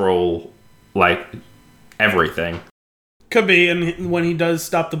control, like, everything. Could be, and when he does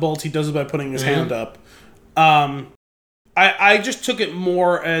stop the bullets, he does it by putting his hand up. I just took it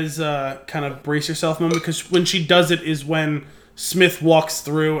more as a kind of brace yourself moment, because when she does it is when Smith walks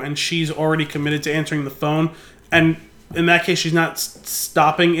through and she's already committed to answering the phone, and in that case she's not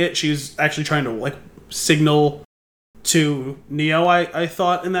stopping it, she's actually trying to, like, signal to Neo, I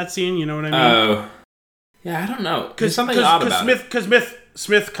thought, in that scene, you know what I mean? Oh. Yeah, I don't know. There's something odd about it. Because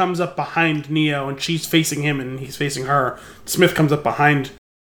Smith comes up behind Neo and she's facing him and he's facing her. Smith comes up behind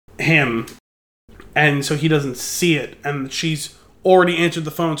him, and so he doesn't see it, and she's already answered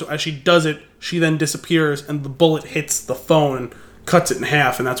the phone, so as she does it, she then disappears and the bullet hits the phone and cuts it in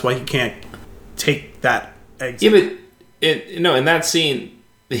half, and that's why he can't take that exit. Yeah, but in that scene,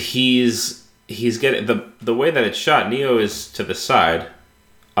 he's getting the way that it's shot. Neo is to the side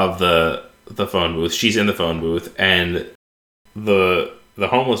of the phone booth. She's in the phone booth, and the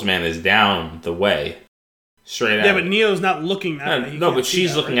homeless man is down the way, straight out. Yeah, but Neo's not looking that way. No, but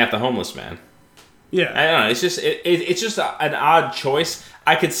she's looking at the homeless man. Yeah, I don't know. It's just it's just an odd choice.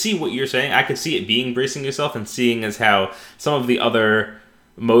 I could see what you're saying. I could see it being bracing yourself, and seeing as how some of the other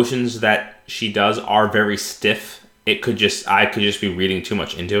motions that she does are very stiff. I could just be reading too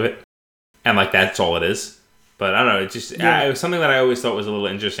much into it, and, like, that's all it is. But I don't know. It was something that I always thought was a little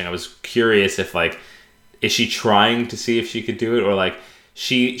interesting. I was curious if, like, is she trying to see if she could do it, or, like,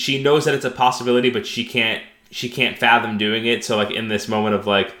 she knows that it's a possibility, but she can't fathom doing it. So, like, in this moment of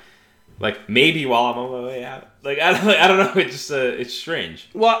like maybe while I'm on my way out, like, I don't know. It's just it's strange.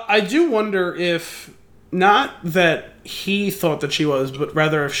 Well, I do wonder if not that he thought that she was, but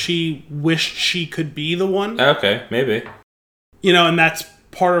rather if she wished she could be the one. Okay, maybe. You know, and that's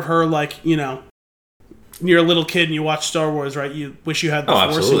part of her, like, you know, you're a little kid and you watch Star Wars, right? You wish you had the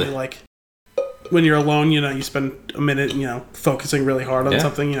Force, absolutely. and you're like, when you're alone, you know, you spend a minute, you know, focusing really hard on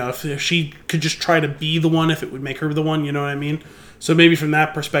something. You know, if she could just try to be the one, if it would make her the one, you know what I mean? So maybe from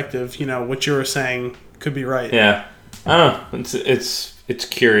that perspective, you know, what you were saying could be right. Yeah, I don't know. It's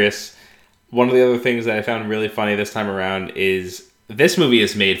curious. One of the other things that I found really funny this time around is this movie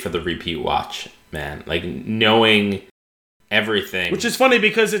is made for the repeat watch, man. Like, knowing everything. Which is funny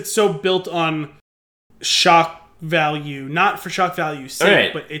because it's so built on shock value, not for shock value's sake,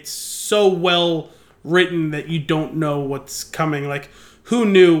 right, but it's so well written that you don't know what's coming. Like, who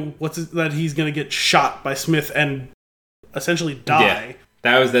knew that he's going to get shot by Smith and essentially die?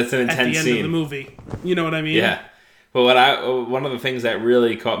 Yeah, that's an intense scene. At the end of the movie. You know what I mean? Yeah. But one of the things that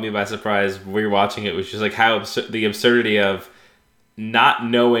really caught me by surprise rewatching it was just, like, how the absurdity of not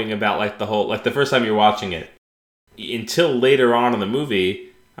knowing about, like, the whole, like, the first time you're watching it until later on in the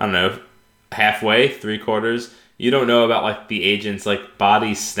movie, I don't know, halfway, 3/4, You don't know about like the agent's like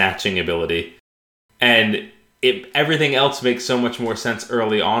body snatching ability, and everything else makes so much more sense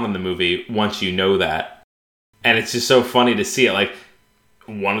early on in the movie once you know that. And it's just so funny to see it, like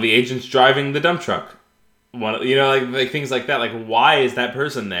one of the agents driving the dump truck, like things like that. Like, why is that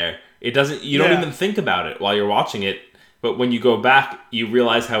person there? It doesn't. You don't even think about it while you're watching it, but when you go back, you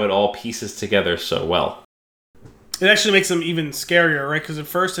realize how it all pieces together so well. It actually makes them even scarier, right? Because at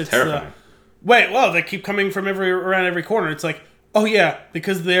first it's terrifying. They keep coming from around every corner. It's like, oh yeah,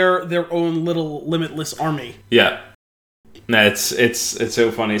 because they're their own little limitless army. Yeah, no, it's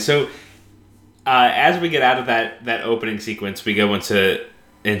so funny. So as we get out of that opening sequence, we go into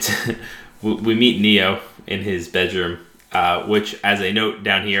we meet Neo in his bedroom, which, as a note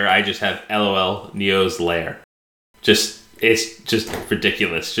down here, I just have LOL Neo's lair. It's just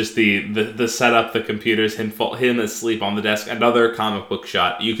ridiculous. Just the setup, the computers, him asleep on the desk, another comic book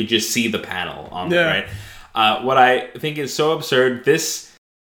shot. You could just see the panel on it, right? What I think is so absurd, this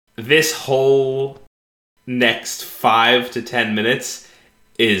whole next 5 to 10 minutes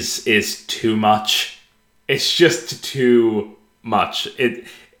is too much. It's just too much. It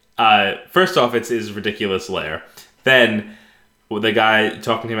first off, it's his ridiculous lair. Then the guy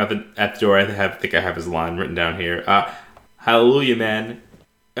talking to him at the door, I think I have his line written down here. Hallelujah, man.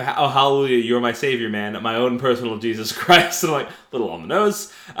 Oh, hallelujah, you're my savior, man. My own personal Jesus Christ. And I'm like, a little on the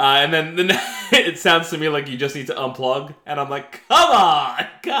nose. And then it sounds to me like you just need to unplug. And I'm like, come on,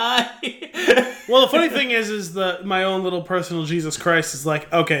 guy. Well, the funny thing is my own little personal Jesus Christ is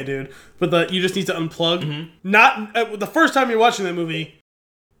like, okay, dude. But you just need to unplug. Mm-hmm. Not the first time you're watching that movie,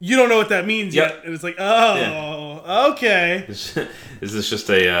 you don't know what that means yet. And it's like, okay. Is this just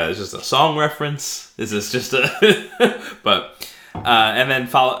a song reference? Is this just a... But... and then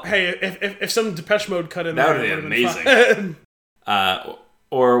follow... Hey, if some Depeche Mode cut in that there... That would be amazing.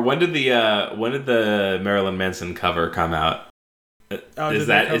 Or when did the Marilyn Manson cover come out? Is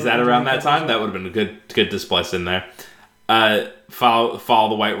that around that time? That would have been good to splice in there. Follow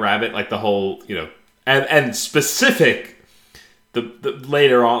the White Rabbit, like the whole, and specific... The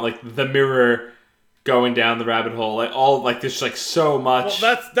later on, like the mirror going down the rabbit hole, like all like there's like so much.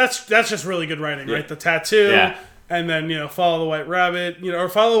 Well, that's just really good writing, right? The tattoo, and then follow the White Rabbit, or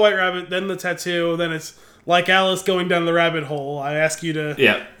follow the White Rabbit, then the tattoo, then it's like Alice going down the rabbit hole. I ask you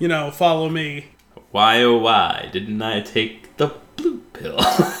to, follow me. Why oh why didn't I take the blue pill?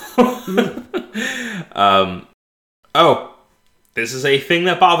 This is a thing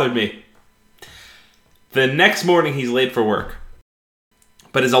that bothered me. The next morning, he's late for work.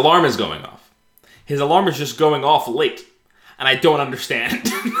 But his alarm is going off. His alarm is just going off late. And I don't understand.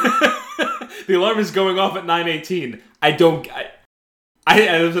 The alarm is going off at 9:18.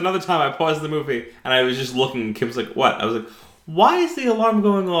 There was another time I paused the movie and I was just looking and Kim was like, what? I was like, why is the alarm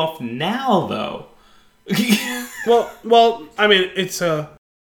going off now, though? well, I mean, it's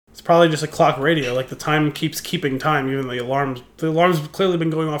probably just a clock radio. Like, the time keeps keeping time, even though the alarm's clearly been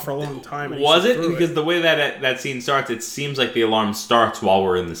going off for a long time. Was it? Because the way that scene starts, it seems like the alarm starts while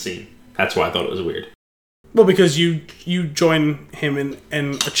we're in the scene. That's why I thought it was weird. Well, because you join him in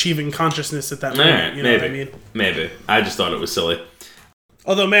achieving consciousness at that moment. You know what I mean? Maybe. I just thought it was silly.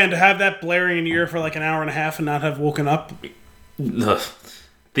 Although, man, to have that blaring in your ear for like an hour and a half and not have woken up.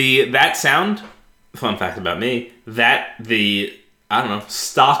 That sound, fun fact about me, I don't know,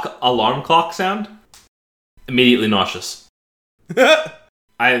 stock alarm clock sound, immediately nauseous.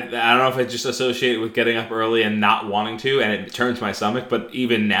 I don't know if I just associate it with getting up early and not wanting to, and it turns my stomach, but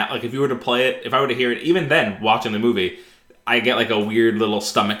even now, like if you were to play it, if I were to hear it, even then, watching the movie, I get like a weird little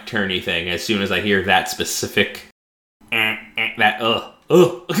stomach turny thing as soon as I hear that specific, I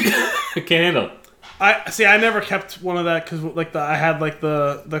can't handle it. I never kept one of that, because like I had like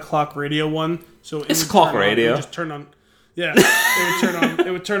the clock radio one, so it's clock radio. It would just turn on. Yeah,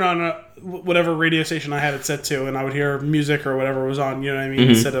 it would turn on whatever radio station I had it set to, and I would hear music or whatever was on. You know what I mean? Mm-hmm.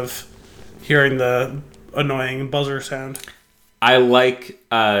 Instead of hearing the annoying buzzer sound. I like.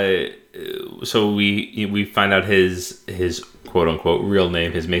 So we find out his quote unquote real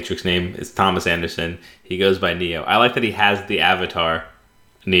name, his Matrix name is Thomas Anderson. He goes by Neo. I like that he has the avatar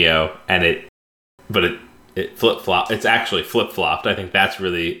Neo, and it flip flop. It's actually flip flopped. I think that's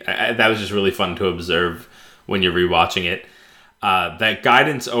really that was just really fun to observe when you're rewatching it. That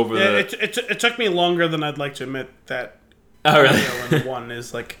guidance over it took me longer than I'd like to admit that. Oh, really? One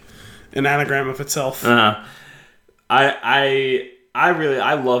is like an anagram of itself. I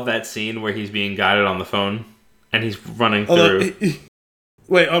love that scene where he's being guided on the phone and he's running through.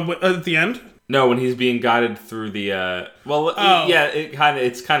 Wait, at the end? No, when he's being guided through the. Yeah,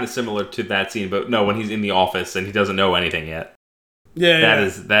 it's kind of similar to that scene, but no, when he's in the office and he doesn't know anything yet. Yeah,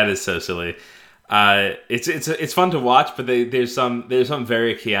 that is so silly. It's fun to watch, but there's some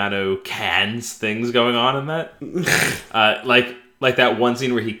very Keanu cans things going on in that. Like that one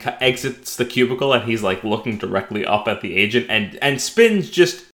scene where he exits the cubicle and he's like looking directly up at the agent and spins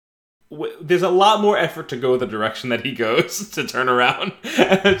just. There's a lot more effort to go the direction that he goes to turn around.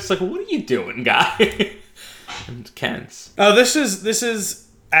 And it's like, what are you doing, guy? And Ken's. Oh, this is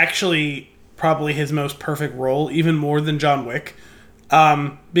actually probably his most perfect role, even more than John Wick,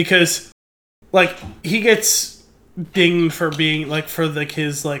 because like he gets dinged for being like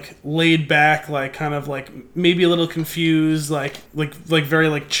his like laid back, like kind of like maybe a little confused, like very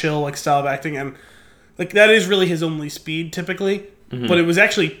like chill like style of acting, and like that is really his only speed typically. Mm-hmm. But it was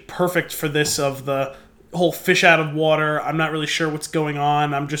actually perfect for this of the whole fish out of water. I'm not really sure what's going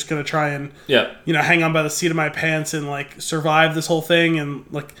on. I'm just gonna try and hang on by the seat of my pants and like survive this whole thing and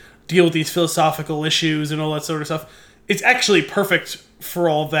like deal with these philosophical issues and all that sort of stuff. It's actually perfect for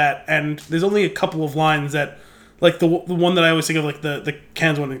all that. And there's only a couple of lines that, like the one that I always think of, like the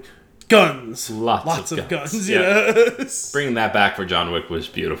Cans one, guns, lots of guns. Bringing that back for John Wick was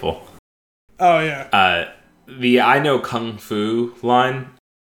beautiful. Oh yeah. The I know Kung Fu line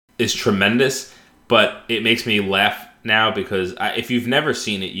is tremendous, but it makes me laugh now because if you've never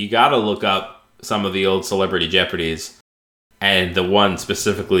seen it, you gotta look up some of the old Celebrity Jeopardies, and the one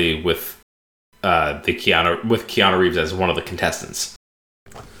specifically with Keanu Reeves as one of the contestants.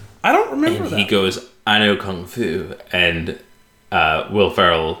 I don't remember and that. He goes, I know Kung Fu, and Will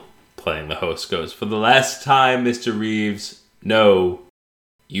Ferrell, playing the host, goes, for the last time, Mr. Reeves, no,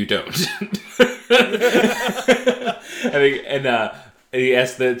 you don't. And he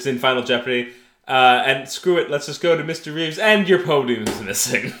asks that it's in Final Jeopardy, and screw it, let's just go to Mr. Reeves, and your podium's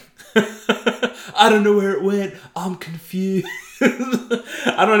missing. I don't know where it went, I'm confused.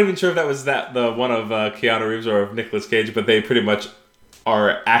 I'm not even sure if that was the one of Keanu Reeves or of Nicolas Cage, but they pretty much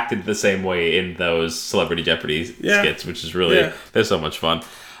are acted the same way in those Celebrity Jeopardy skits, which is really, they're so much fun.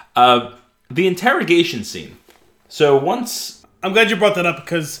 The interrogation scene. So once... I'm glad you brought that up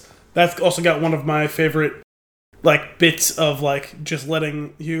because that's also got one of my favorite like bits of like just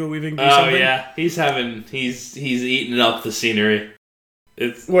letting Hugo Weaving do something. Oh yeah, he's eating up the scenery.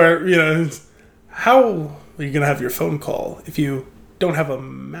 It's where how are you gonna have your phone call if you don't have a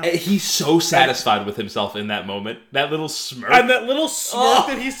mouth? He's so satisfied with himself in that moment. That little smirk. And that little smirk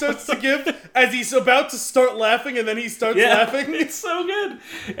that he starts to give as he's about to start laughing, and then he starts laughing. It's so good.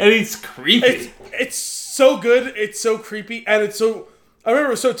 And he's creepy. It's so good, it's so creepy, and it's so... I remember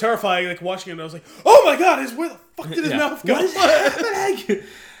it was so terrifying, like, watching it, and I was like, oh my god, where the fuck did his mouth go? What is happening?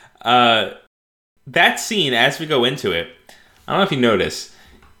 That scene, as we go into it, I don't know if you notice,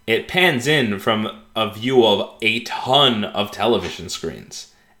 it pans in from a view of a ton of television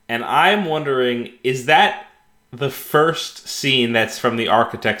screens. And I'm wondering, is that the first scene that's from the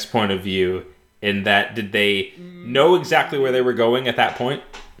architect's point of view, in that did they know exactly where they were going at that point?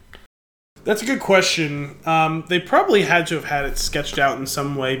 That's a good question. They probably had to have had it sketched out in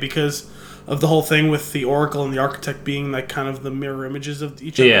some way because of the whole thing with the Oracle and the Architect being like kind of the mirror images of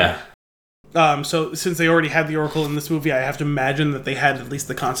each other. Yeah. So since they already had the Oracle in this movie, I have to imagine that they had at least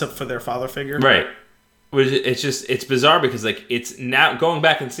the concept for their father figure. Right. It's bizarre because like it's now going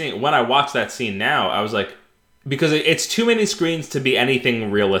back and seeing it, when I watch that scene now, I was like, because it's too many screens to be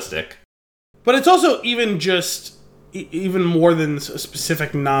anything realistic. But it's also even more than a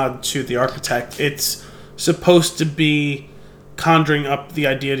specific nod to the Architect. It's supposed to be conjuring up the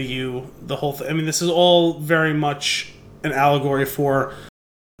idea to you, the whole thing. I mean, this is all very much an allegory for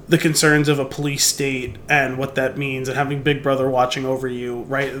the concerns of a police state and what that means, and having Big Brother watching over you,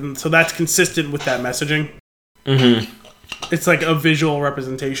 right? And so that's consistent with that messaging. Mm-hmm. It's like a visual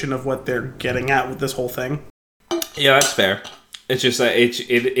representation of what they're getting at with this whole thing. Yeah, that's fair. It's just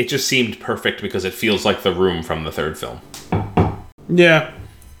it just seemed perfect because it feels like the room from the third film. Yeah.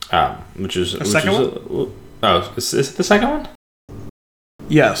 Which is the second one? Is it the second one?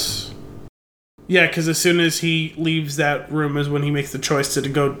 Yes. Yeah, because as soon as he leaves that room is when he makes the choice to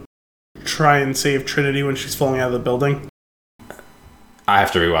go try and save Trinity when she's falling out of the building. I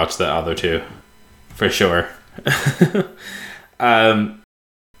have to rewatch the other two, for sure.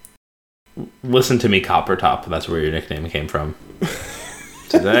 Listen to me, Copper Top. That's where your nickname came from.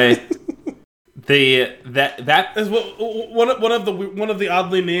 Today, that is one of the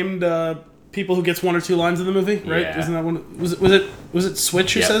oddly named people who gets one or two lines in the movie, right? Yeah. Isn't that one? Was it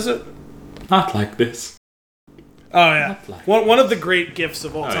Switch who says it? Not like this. Oh yeah, one of the great gifts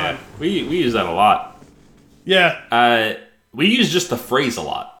of all time. Yeah. We use that a lot. Yeah. We use just the phrase a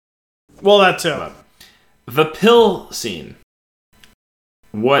lot. Well, that too. But the pill scene.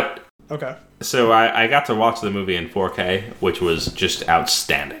 What? Okay. So I got to watch the movie in 4K, which was just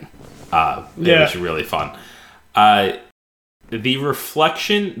outstanding. It was really fun. The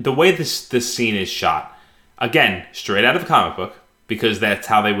reflection, the way this scene is shot, again, straight out of the comic book, because that's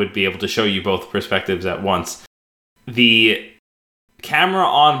how they would be able to show you both perspectives at once. The camera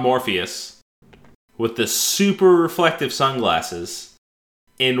on Morpheus with the super reflective sunglasses,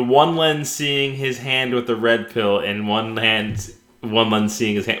 in one lens seeing his hand with the red pill, in one lens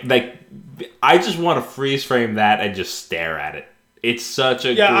seeing his hand. Like, I just want to freeze frame that and just stare at it. It's such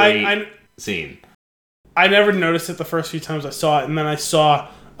a great scene. I never noticed it the first few times I saw it, and then I saw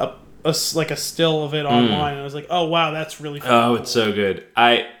a still of it online, and I was like, "Oh wow, that's really fun." Oh, it's so good.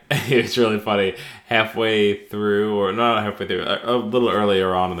 It's really funny. Halfway through, or not halfway through, a little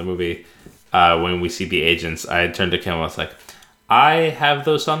earlier on in the movie, when we see the agents, I turned to Kim and I was like, "I have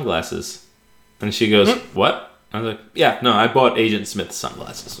those sunglasses," and she goes, "What?" I was like, "Yeah, no, I bought Agent Smith's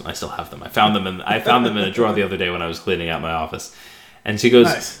sunglasses, and I still have them. I found them in a drawer the other day when I was cleaning out my office." And she goes,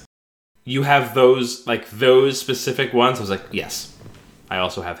 "Nice. You have those specific ones?" I was like, "Yes, I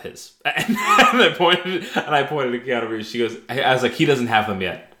also have his." And I pointed to Keanu Reeves. She goes, I was like, "He doesn't have them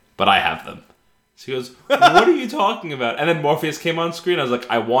yet, but I have them." She goes, "What are you talking about?" And then Morpheus came on screen. I was like,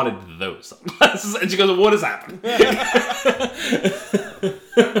 "I wanted those sunglasses." And she goes, "What has happened?"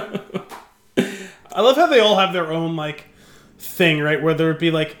 I love how they all have their own thing, right? Where there would be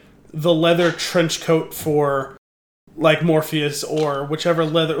the leather trench coat for Morpheus, or whichever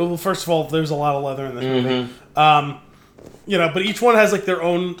leather. Well, first of all, there's a lot of leather in this movie. But each one has their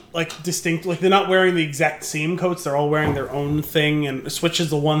own distinct. They're not wearing the exact same coats. They're all wearing their own thing. And Switch is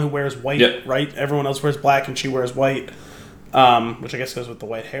the one who wears white, right? Everyone else wears black, and she wears white, which I guess goes with the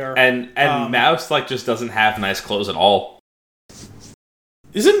white hair. And Mouse just doesn't have nice clothes at all.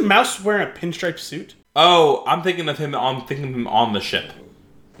 Isn't Mouse wearing a pinstripe suit? Oh, I'm thinking of him on the ship.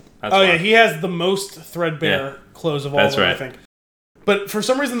 That's why. Yeah, he has the most threadbare clothes of all of them, right. I think. But for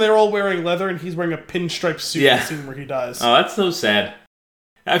some reason, they're all wearing leather, and he's wearing a pinstripe suit in the scene where he dies. Oh, that's so sad.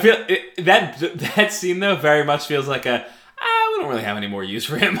 I feel that scene, though, very much feels like we don't really have any more use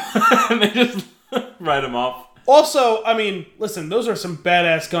for him. And they just write him off. Also, I mean, listen, those are some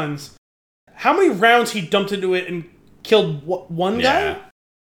badass guns. How many rounds he dumped into it and killed one guy?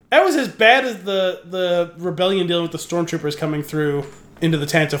 That was as bad as the rebellion dealing with the stormtroopers coming through into the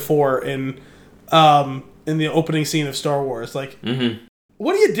Tantive 4 in the opening scene of Star Wars. What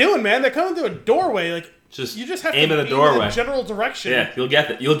are you doing, man? They're coming through a doorway. You just have aim to at the doorway. In the general direction. Yeah, you'll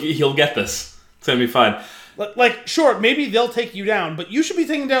get it. He'll get this. It's gonna be fine. Sure, maybe they'll take you down, but you should be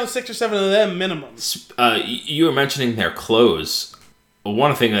taking down 6 or 7 of them minimum. You were mentioning their clothes.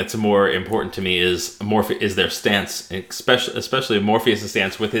 One thing that's more important to me is their stance, especially Morpheus'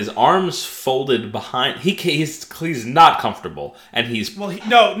 stance with his arms folded behind. He's not comfortable, and he's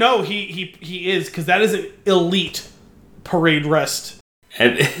he is, because that is an elite parade rest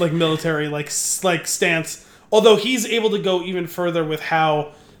and military stance. Although he's able to go even further with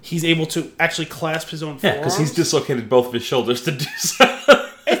how he's able to actually clasp his own forearms. Because he's dislocated both of his shoulders to do so.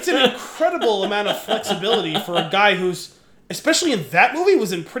 It's an incredible amount of flexibility for a guy who's, especially in that movie,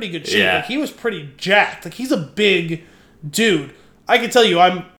 was in pretty good shape. Yeah. He was pretty jacked. He's a big dude. I can tell you,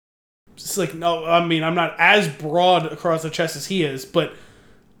 I'm not as broad across the chest as he is, but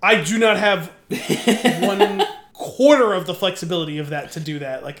I do not have 1/4 of the flexibility of that to do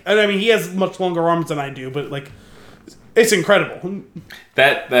that. He has much longer arms than I do, but it's incredible.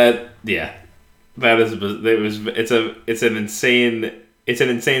 It's an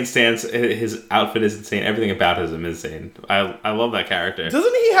insane stance. His outfit is insane. Everything about him is insane. I love that character.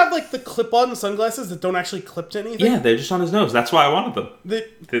 Doesn't he have the clip-on sunglasses that don't actually clip to anything? Yeah, they're just on his nose. That's why I wanted them.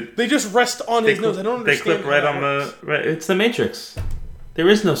 They just rest on his nose. I don't understand. They clip right on the. Right, it's the Matrix. There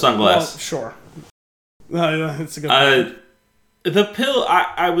is no sunglass. Well, sure. It's a good point. The pill.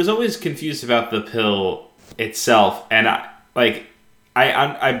 I was always confused about the pill itself, and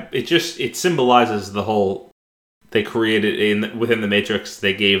it symbolizes the whole. They created within the Matrix.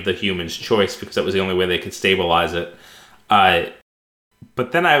 They gave the humans choice because that was the only way they could stabilize it.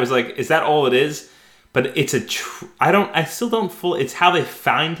 But then I was like, "Is that all it is?" But it's I still don't fully. It's how they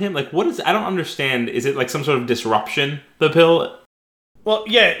find him. What is? I don't understand. Is it some sort of disruption? The pill. Well,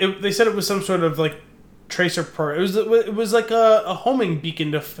 yeah. They said it was some sort of tracer program. It was like a homing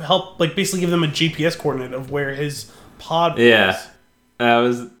beacon to help, basically give them a GPS coordinate of where his pod was. Yeah, that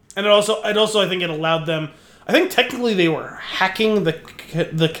was. And it also I think it allowed them. I think technically they were hacking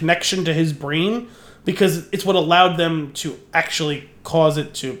the connection to his brain, because it's what allowed them to actually cause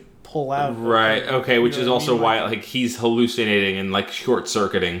it to pull out. Right. Okay. Which is also why he's hallucinating and short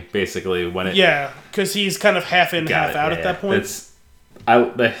circuiting basically when it. Yeah, because he's kind of half in, half out at that point.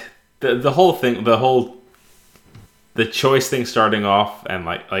 The whole thing. the choice thing starting off, and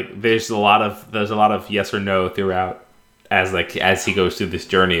like there's a lot of yes or no throughout as he goes through this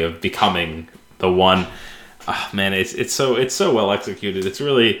journey of becoming the one. Oh, man, it's so well executed. It's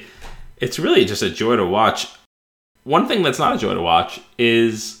really just a joy to watch. One thing that's not a joy to watch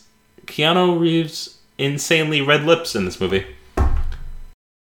is Keanu Reeves' insanely red lips in this movie.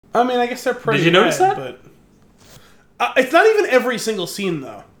 I mean, I guess they're pretty. Did you notice that? But it's not even every single scene,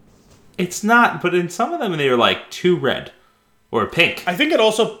 though. It's not, but in some of them they're like too red or pink. I think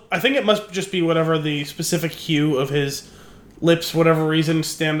it must just be whatever the specific hue of his lips, whatever reason,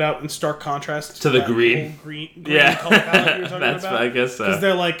 stand out in stark contrast to the green yeah. Color palette you were talking That's about. I guess so. Because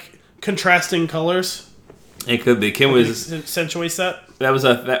they're like contrasting colors. It could be. Kim was accentuates that. That was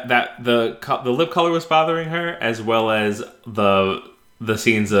the lip color was bothering her, as well as the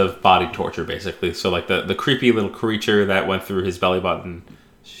scenes of body torture, basically. So like the creepy little creature that went through his belly button.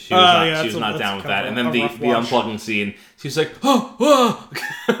 She was not down with that. And then the unplugging scene, she's like, oh.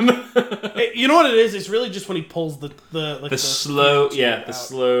 You know what it is? It's really just when he pulls the slow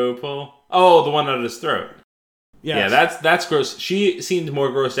pull. Oh, the one out of his throat. Yes. Yeah, that's gross. She seemed more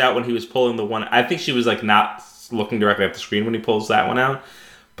grossed out when he was pulling the one. I think she was like not looking directly at the screen when he pulls that one out,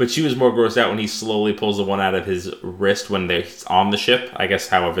 but she was more grossed out when he slowly pulls the one out of his wrist when they're on the ship. I guess,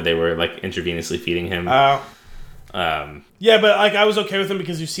 however, they were like intravenously feeding him. Yeah, but like I was okay with him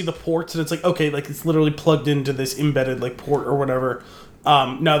because you see the ports and it's like, okay, like it's literally plugged into this embedded like port or whatever.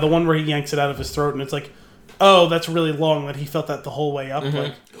 No, the one where he yanks it out of his throat and it's like, oh, that's really long. That he felt that the whole way up. Mm-hmm.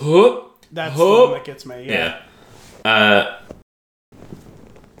 Like, that's the one that gets me. Yeah.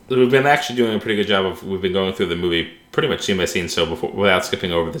 We've been actually doing a pretty good job of. We've been going through the movie pretty much scene by scene, so without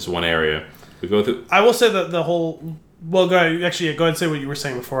skipping over this one area, we go through. I will say that the whole. Well, go ahead. Actually, go ahead and say what you were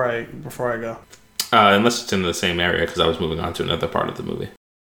saying before I go. Unless it's in the same area, because I was moving on to another part of the movie.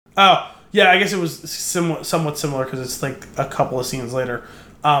 Oh, yeah, I guess it was somewhat similar because it's like a couple of scenes later.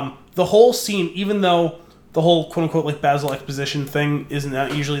 The whole scene, even though the whole quote-unquote like Basil exposition thing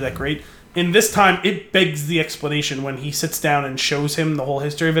isn't usually that great, in this time, it begs the explanation when he sits down and shows him the whole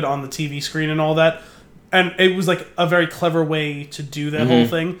history of it on the TV screen and all that. And it was like a very clever way to do that whole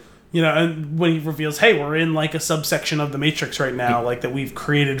thing. You know, and when he reveals, hey, we're in like a subsection of the Matrix right now, like that we've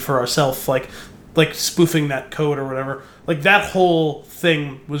created for ourselves, like spoofing that code or whatever. Like that whole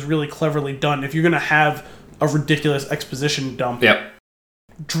thing was really cleverly done. If you're going to have a ridiculous exposition dump,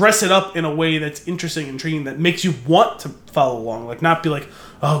 dress it up in a way that's interesting and intriguing, that makes you want to follow along. Like not be like,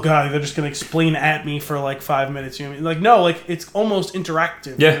 oh god, they're just going to explain at me for like 5 minutes. You know what I mean? Like no, like it's almost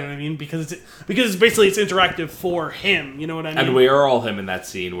interactive. Yeah. You know what I mean? Because it's basically it's interactive for him. You know what I mean? And we are all him in that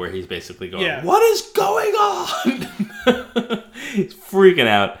scene where he's basically going, what is going on? He's freaking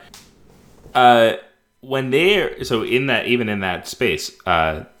out. When they're even in that space,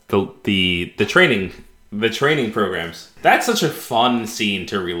 the training programs, that's such a fun scene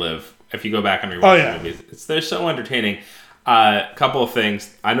to relive if you go back and rewatch the movies. They're so entertaining. Couple of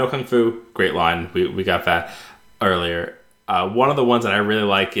things. I know Kung Fu, great line. We got that earlier. One of the ones that I really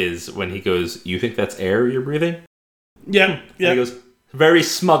like is when he goes, "You think that's air you're breathing?" Yeah. And he goes very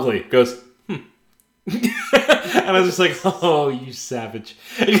smugly, goes, And I was just like, oh, you savage.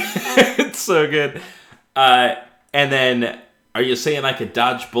 It's so good. And then, are you saying I could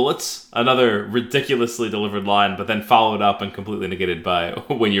dodge bullets? Another ridiculously delivered line, but then followed up and completely negated by,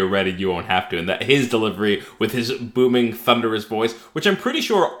 when you're ready, you won't have to. And that his delivery with his booming, thunderous voice, which I'm pretty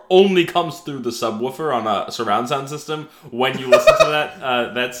sure only comes through the subwoofer on a surround sound system when you listen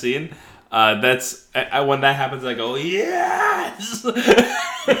to that scene. When that happens, I go, yes!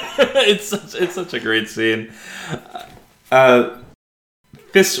 It's such a great scene.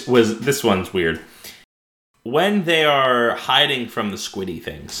 This one's weird. When they are hiding from the squiddy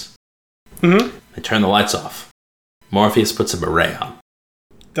things, they turn the lights off. Morpheus puts a beret on.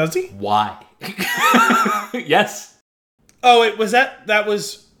 Does he? Why? Yes. Oh, it was that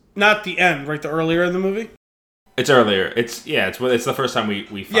was not the end, right? The earlier in the movie. It's earlier. It's the first time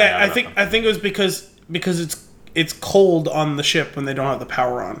we find out. I think it was because it's cold on the ship when they don't have the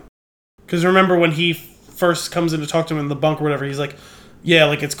power on. Because remember when he first comes in to talk to him in the bunk or whatever, he's like, yeah,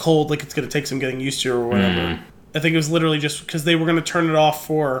 like it's cold, like it's gonna take some getting used to or whatever. I think it was literally just because they were gonna turn it off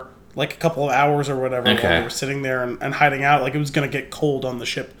for like a couple of hours or whatever while they were sitting there and hiding out. Like it was gonna get cold on the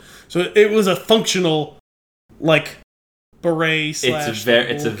ship, so it was a functional like beret.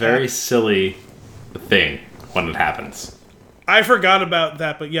 It's a very silly thing when it happens. I forgot about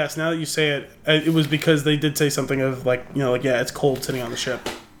that, but yes, now that you say it, it was because they did say something of like, you know, like, yeah, it's cold sitting on the ship.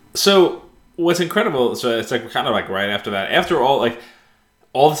 So what's incredible, so it's like kind of like right after that, after all, like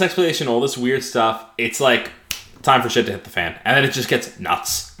all this explanation, all this weird stuff, it's like time for shit to hit the fan. And then it just gets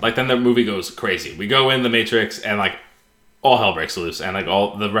nuts. Like, then the movie goes crazy. We go in the Matrix, and, like, all hell breaks loose. And, like,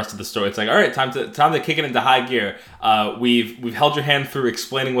 all the rest of the story, it's like, all right, time to kick it into high gear. We've held your hand through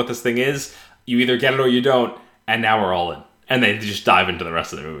explaining what this thing is. You either get it or you don't, and now we're all in. And they just dive into the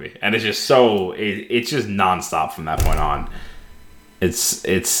rest of the movie. And it's just so... It's just nonstop from that point on.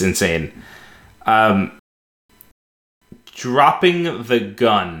 It's insane. Dropping the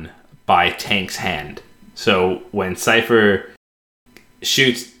gun by Tank's hand. So when Cypher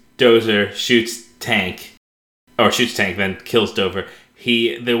shoots Dozer, shoots Tank, then kills Dover,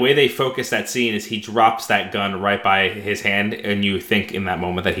 the way they focus that scene is he drops that gun right by his hand, and you think in that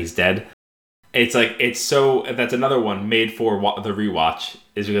moment that he's dead. It's like, that's another one made for the rewatch,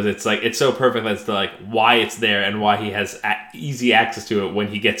 is because it's so perfect as to like why it's there and why he has easy access to it when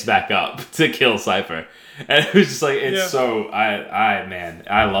he gets back up to kill Cypher. And it was just like,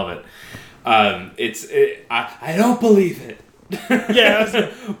 I love it. I don't believe it. Yeah.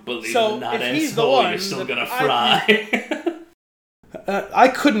 Believe so it or not, if and he's the so one, you're still gonna fry. I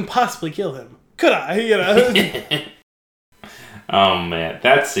couldn't possibly kill him, could I? You know. Oh man,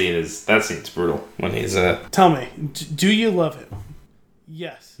 that scene's brutal when he's Tell me, do you love him?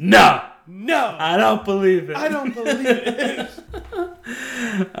 Yes. No. I don't believe it. I don't believe it.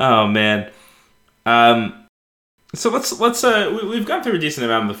 Oh man. So let's we've gone through a decent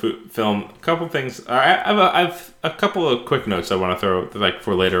amount of the film. A couple things. I've a couple of quick notes I want to throw like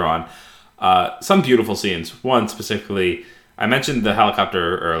for later on. Some beautiful scenes. One specifically, I mentioned the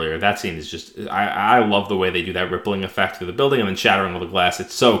helicopter earlier. That scene is just I love the way they do that rippling effect through the building and then shattering all the glass.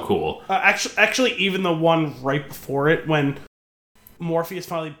 It's so cool. Actually, even the one right before it when Morpheus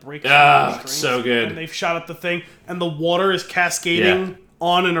finally breaks the strings, so good. and they've shot up the thing and the water is cascading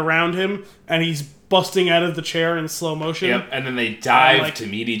on and around him and he's busting out of the chair in slow motion. Yep, and then they dive to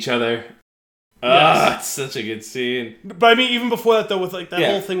meet each other. It's such a good scene. But I mean, even before that, though, with like that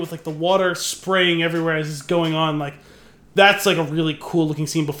whole thing with like the water spraying everywhere as it's going on, like that's like a really cool looking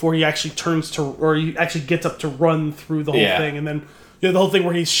scene before he actually he actually gets up to run through the whole thing, and then the whole thing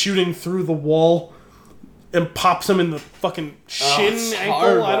where he's shooting through the wall and pops him in the fucking shin ankle.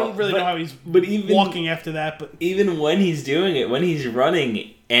 Horrible. I don't really know how he's walking after that, but even when he's doing it, when he's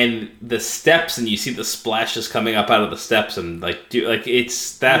running and the steps, and you see the splashes coming up out of the steps, and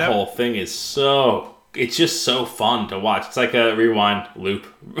it's that whole thing is it's just so fun to watch. It's like a rewind loop.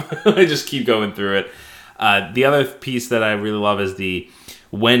 I just keep going through it. The other piece that I really love is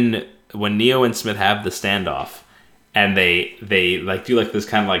when Neo and Smith have the standoff, and they like do like this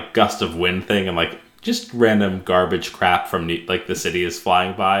kind of like gust of wind thing, and like just random garbage crap from like the city is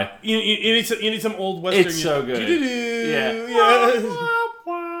flying by. You need some old western. It's so good. Yeah.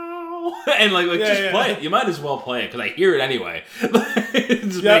 And just play it. You might as well play it because I hear it anyway.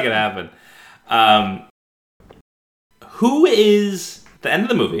 Just make it happen. Who is the end of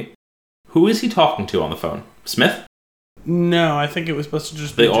the movie? Who is he talking to on the phone? Smith? No, I think it was supposed to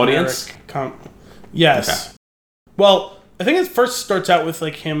just be the audience. Yes. Okay. Well, I think it first starts out with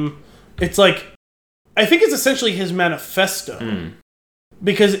like him. It's like I think it's essentially his manifesto.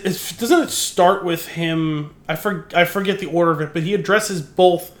 Because doesn't it start with him? I forget the order of it, but he addresses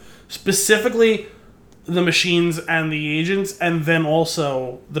both specifically the machines and the agents, and then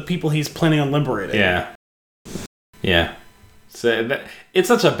also the people he's planning on liberating. Yeah. So it's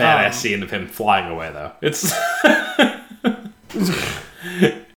such a badass scene of him flying away, though. It's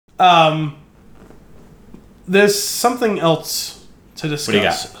there's something else to discuss. What do you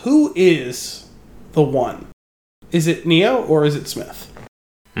got? Who is the one? Is it Neo or is it Smith?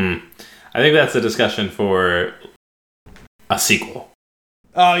 I think that's a discussion for a sequel.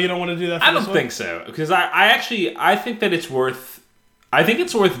 Oh, you don't want to do that? I don't think so, because I think that it's worth. I think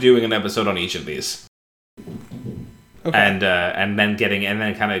it's worth doing an episode on each of these. Okay. And then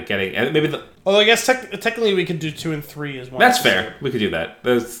kind of getting maybe the. Although I guess technically we could do 2 and 3 as well. That's fair. We could do that.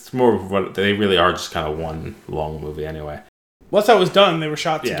 That's more of what they really are, just kind of one long movie anyway. Well, that's how it was done. They were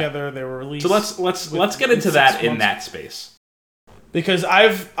shot together. They were released. So let's get into that in that space. Because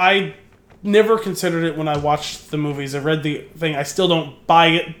I never considered it when I watched the movies. I read the thing. I still don't buy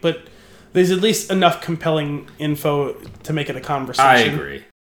it, but there's at least enough compelling info to make it a conversation. I agree.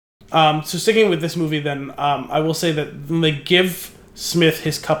 So sticking with this movie, then I will say that when they give Smith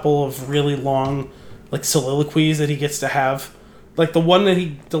his couple of really long, like soliloquies that he gets to have, like the one that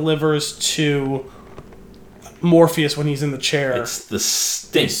he delivers to Morpheus when he's in the chair. It's the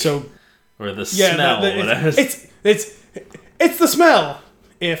stink, or the smell. It's the smell,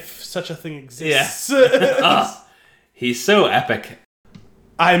 if such a thing exists. Yeah. He's so epic.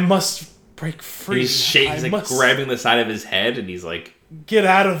 I must break free. He's grabbing the side of his head, and he's like, get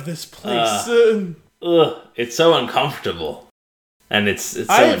out of this place. it's so uncomfortable, and it's so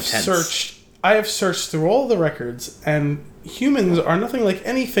intense. I have searched through all the records, and humans are nothing like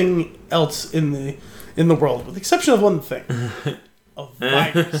anything else in the world, with the exception of one thing: a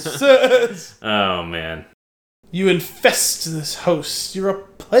virus. Oh man! You infest this host. You're a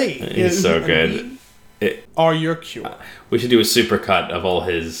plague. He's so good. Are your cure? We should do a supercut of all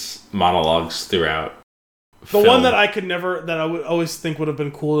his monologues throughout. The one that I would always think would have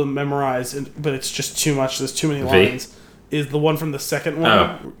been cool to memorize, but it's just too much. There's too many lines. Is the one from the second one?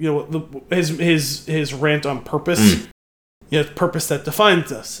 Oh. You know, his rant on purpose. It's purpose that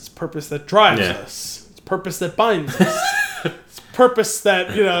defines us. It's purpose that drives us. It's purpose that binds us. It's purpose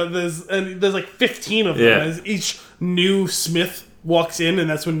that there's like 15 of them. As each new Smith walks in, and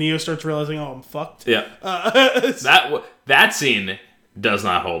that's when Neo starts realizing, oh, I'm fucked. Yeah. That scene does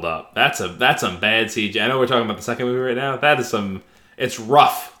not hold up. That's some bad CG. I know we're talking about the second movie right now. It's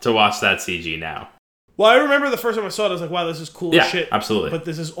rough to watch that CG now. Well, I remember the first time I saw it, I was like, wow, this is cool as shit. Absolutely. But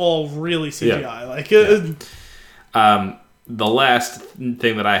this is all really CGI. Yeah. The last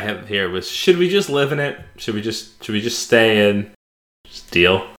thing that I have here was, should we just live in it? Should we just stay in? Just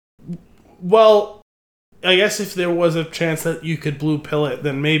deal? Well, I guess if there was a chance that you could blue pill it,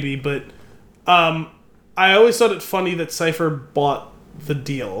 then maybe, but I always thought it funny that Cypher bought the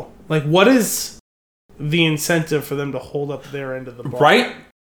deal. Like, what is the incentive for them to hold up their end of the bargain? Right?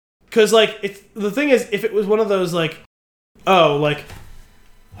 Because, the thing is, if it was one of those,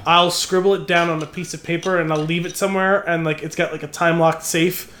 I'll scribble it down on a piece of paper and I'll leave it somewhere, and, it's got, a time-locked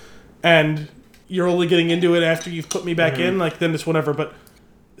safe, and you're only getting into it after you've put me back in, then it's whatever. But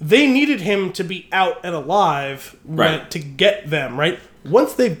they needed him to be out and alive to get them, right?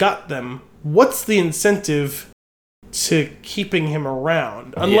 Once they've got them, what's the incentive to keeping him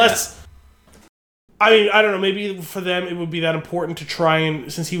around? Unless... I mean, I don't know, maybe for them it would be that important to try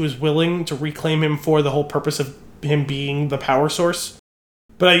and, since he was willing, to reclaim him for the whole purpose of him being the power source.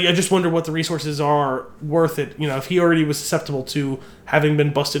 But I just wonder what the resources are worth it. You know, if he already was susceptible to having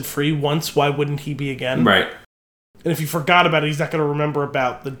been busted free once, why wouldn't he be again? Right. And if he forgot about it, he's not going to remember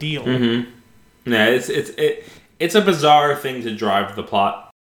about the deal. Mm-hmm. Yeah, it's a bizarre thing to drive the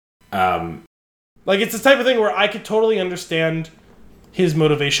plot. It's the type of thing where I could totally understand his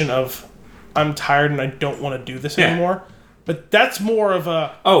motivation of, I'm tired and I don't want to do this anymore. But that's more of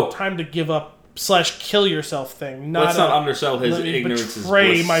a time to give up / kill yourself thing. Let's not undersell his ignorance is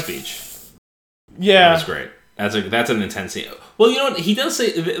bliss speech. Yeah. That's great. That's an intense scene. Well, you know what? He does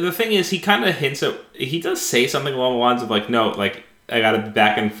say, the thing is, he kind of hints at, he does say something along the lines of no, I gotta be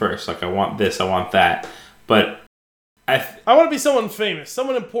back in first. I want this, I want that. But I want to be someone famous,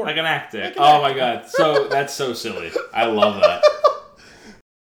 someone important. Like an actor. Oh my god. So, that's so silly. I love that.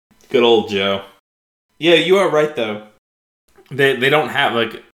 Good old Joe. Yeah, you are right, though. They don't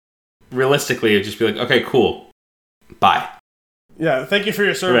have, realistically, it'd just be okay, cool. Bye. Yeah, thank you for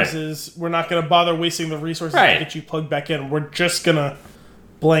your services. Right. We're not going to bother wasting the resources to get you plugged back in. We're just going to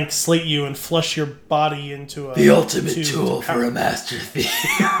blank slate you and flush your body into the ultimate tool for a master thief.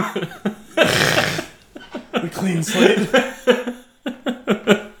 The clean slate.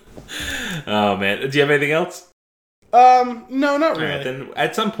 Oh, man. Do you have anything else? No, not really. Right, then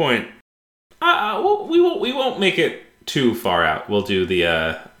at some point, we won't make it too far out. We'll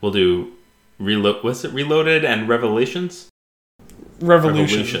do Reloaded and Revelations.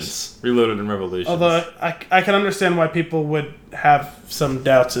 Revolutions. Reloaded and Revolutions. Although I can understand why people would have some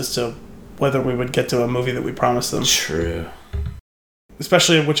doubts as to whether we would get to a movie that we promised them. True.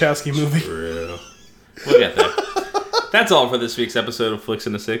 Especially a Wachowski movie. True. We'll get there. That's all for this week's episode of Flicks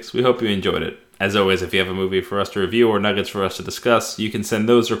in a Six. We hope you enjoyed it. As always, if you have a movie for us to review or nuggets for us to discuss, you can send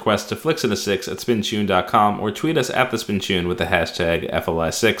those requests to flicksinasix@spintune.com or tweet us at @thespintune with the hashtag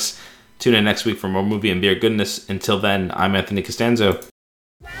FLI6. Tune in next week for more movie and beer goodness. Until then, I'm Anthony Costanzo.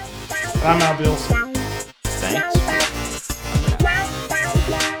 I'm Al Beals.